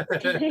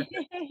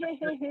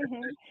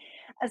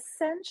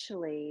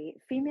essentially,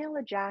 female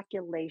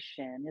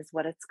ejaculation is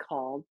what it's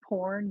called.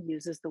 Porn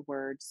uses the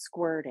word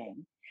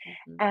squirting.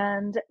 Mhm,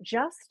 And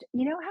just,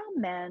 you know how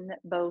men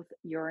both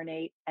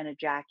urinate and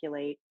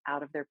ejaculate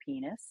out of their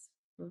penis?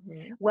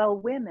 mhm, Well,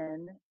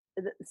 women,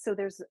 so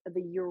there's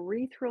the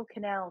urethral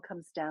canal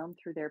comes down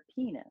through their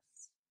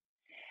penis.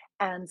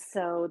 And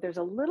so there's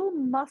a little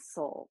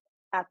muscle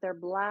at their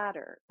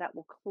bladder that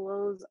will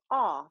close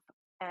off,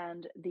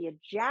 and the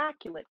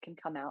ejaculate can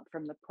come out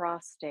from the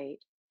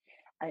prostate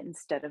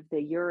instead of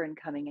the urine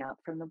coming out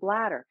from the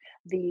bladder.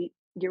 The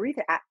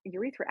urethra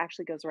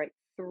actually goes right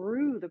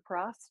through the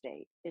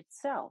prostate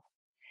itself.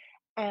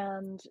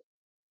 And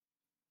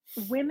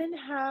women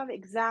have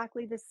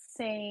exactly the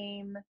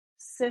same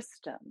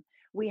system.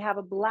 We have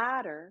a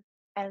bladder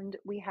and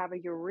we have a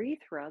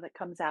urethra that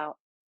comes out.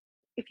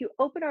 If you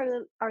open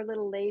our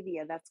little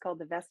labia, that's called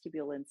the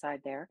vestibule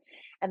inside there,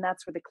 and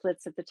that's where the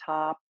clit's at the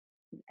top,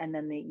 and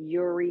then the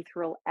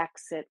urethral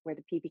exit where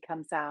the pee-pee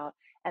comes out,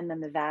 and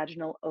then the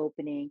vaginal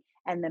opening,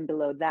 and then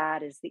below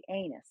that is the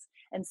anus.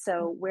 And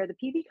so mhm. where the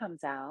pee-pee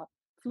comes out,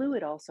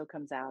 fluid also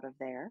comes out of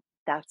there.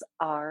 That's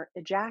our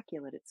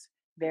ejaculate. It's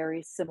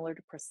very similar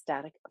to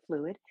prostatic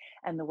fluid.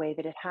 And the way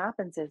that it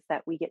happens is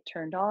that we get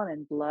turned on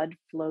and blood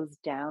flows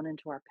down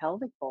into our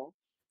pelvic bowl.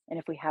 And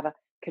if we have a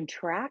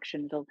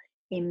contraction, it'll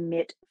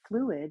emit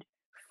fluid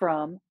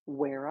from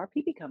where our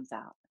pee-pee comes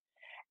out.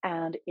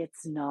 And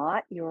it's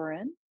not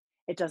urine.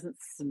 It doesn't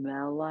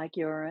smell like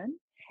urine.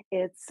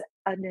 It's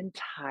an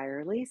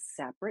entirely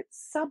separate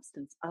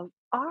substance of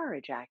our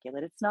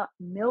ejaculate. It's not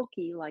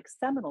milky like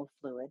seminal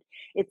fluid.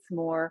 It's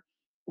more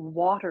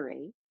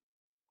watery.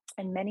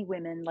 And many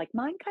women, like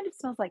mine, kind of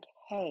smells like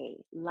hay,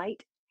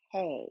 light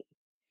hay.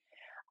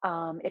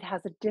 It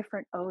has a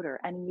different odor,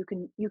 and you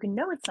can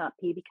know it's not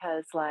pee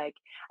because, like,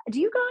 do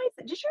you guys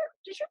does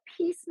your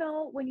pee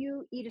smell when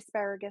you eat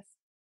asparagus?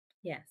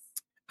 Yes,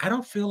 I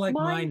don't feel like Mine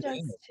mine does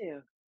does.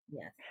 too.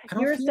 yes. I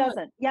don't Yours feel like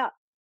doesn't. Yeah,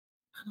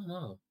 I don't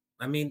know.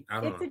 I mean, I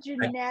don't it's know. a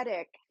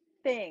genetic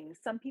thing.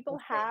 Some people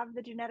Okay. have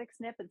the genetic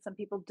snip and some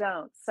people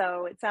don't.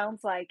 So it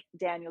sounds like,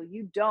 Daniel,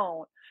 you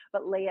don't,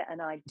 but Leah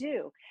and I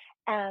do.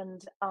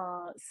 And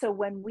so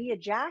when we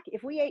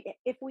if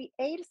we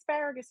ate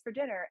asparagus for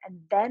dinner and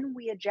then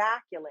we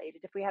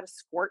ejaculated, if we had a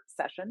squirt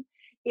session,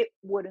 it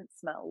wouldn't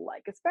smell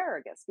like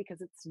asparagus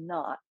because it's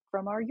not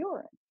from our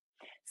urine.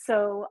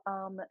 So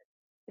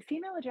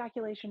female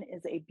ejaculation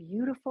is a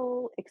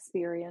beautiful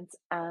experience.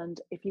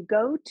 And if you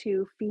go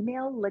to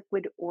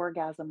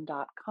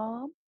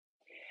femaleliquidorgasm.com,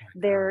 Oh my God.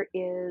 there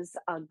is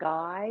a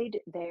guide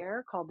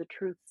there called The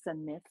Truths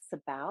and Myths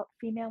About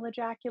Female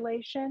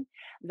Ejaculation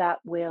that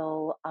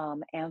will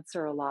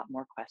answer a lot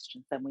more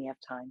questions than we have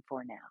time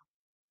for now.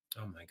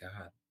 Oh my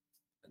God.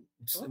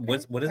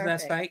 Okay. What is that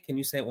Perfect. site? Can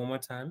you say it one more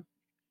time?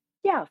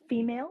 Yeah,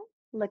 female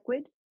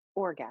liquid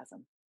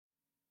orgasm.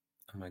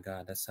 Oh my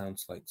God, that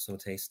sounds like so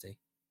tasty.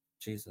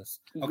 Jesus.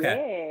 Okay.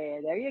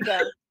 Yeah, there you go.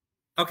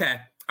 Okay.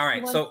 All He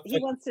right. wants So he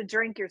wants to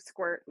drink your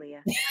squirt,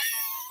 Leah.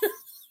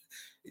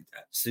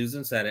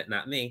 Susan said it,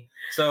 not me.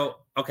 So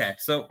okay.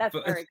 That's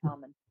very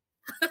common.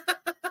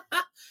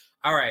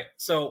 All right.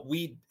 So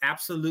we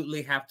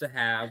absolutely have to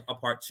have a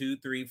part 2,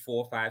 3,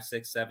 4, 5,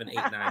 6, 7, 8,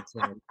 9,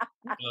 10.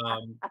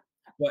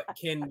 But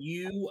can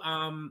you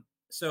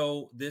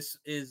So this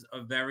is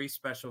a very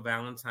special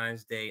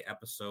Valentine's Day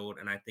episode,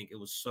 and I think it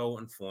was so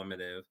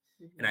informative.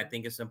 And I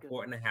think it's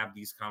important to have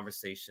these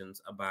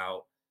conversations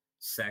about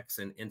sex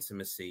and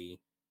intimacy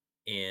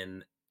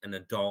in an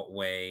adult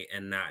way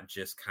and not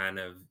just kind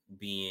of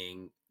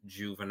being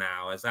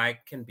juvenile as I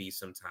can be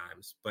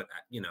sometimes, but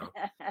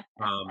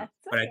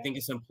but I think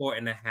it's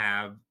important to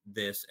have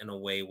this in a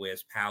way where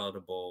it's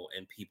palatable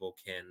and people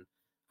can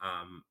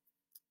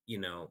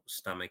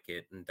stomach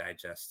it and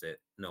digest it,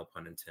 no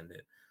pun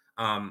intended.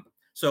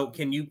 So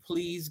can you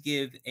please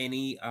give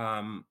any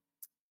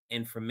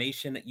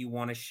information that you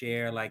want to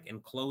share, like in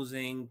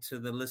closing to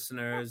the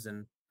listeners?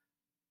 And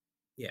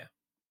yeah.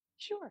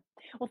 Sure.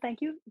 Well,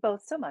 thank you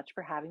both so much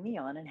for having me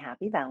on, and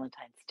happy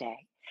Valentine's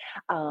Day.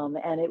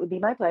 And it would be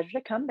my pleasure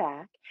to come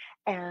back.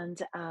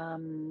 And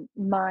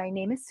my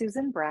name is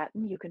Susan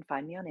Bratton. You can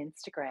find me on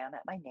Instagram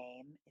at my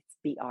name. It's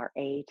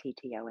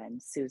Bratton,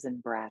 Susan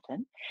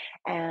Bratton.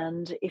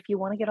 And if you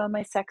want to get on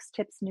my sex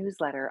tips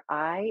newsletter,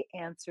 I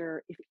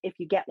answer, if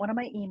you get one of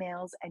my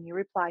emails and you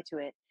reply to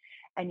it,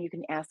 and you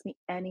can ask me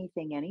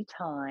anything,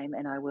 anytime,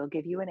 and I will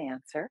give you an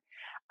answer.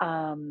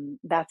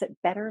 That's at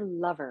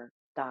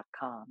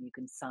betterlover.com. You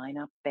can sign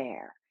up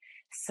there.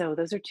 So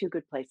those are two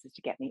good places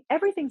to get me.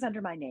 Everything's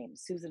under my name,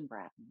 Susan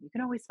Bratton. You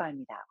can always find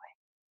me that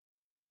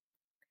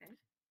way. Okay.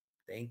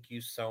 Thank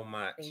you so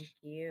much. Thank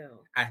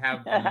you. I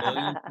have a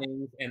million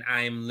things, and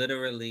I am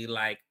literally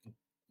like,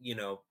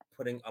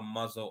 putting a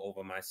muzzle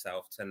over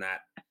myself to not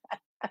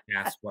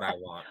ask what I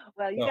want.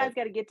 Well, you guys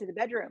got to get to the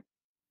bedroom.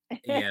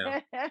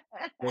 Yeah.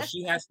 Well,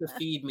 she has to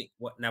feed me.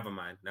 What? Never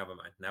mind.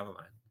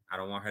 I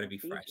don't want her to be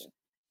fresh.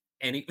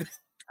 Okay.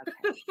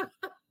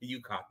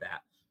 You caught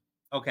that.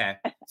 Okay.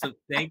 So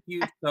thank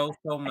you so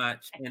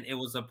much. And it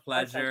was a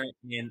pleasure.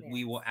 And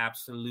we will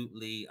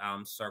absolutely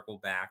circle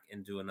back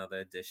and do another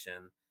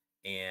edition.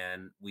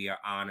 And we are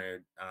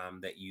honored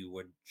that you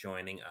were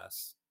joining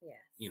us. Yes.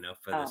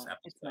 For this episode.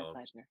 It's my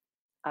pleasure.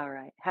 All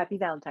right. Happy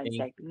Valentine's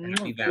Day.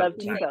 Happy Valentine's Love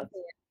to you both.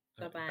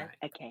 Bye-bye.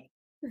 Okay.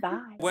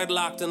 Bye.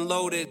 WEDLocked and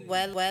Loaded.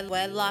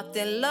 Wedlocked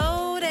and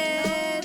Loaded.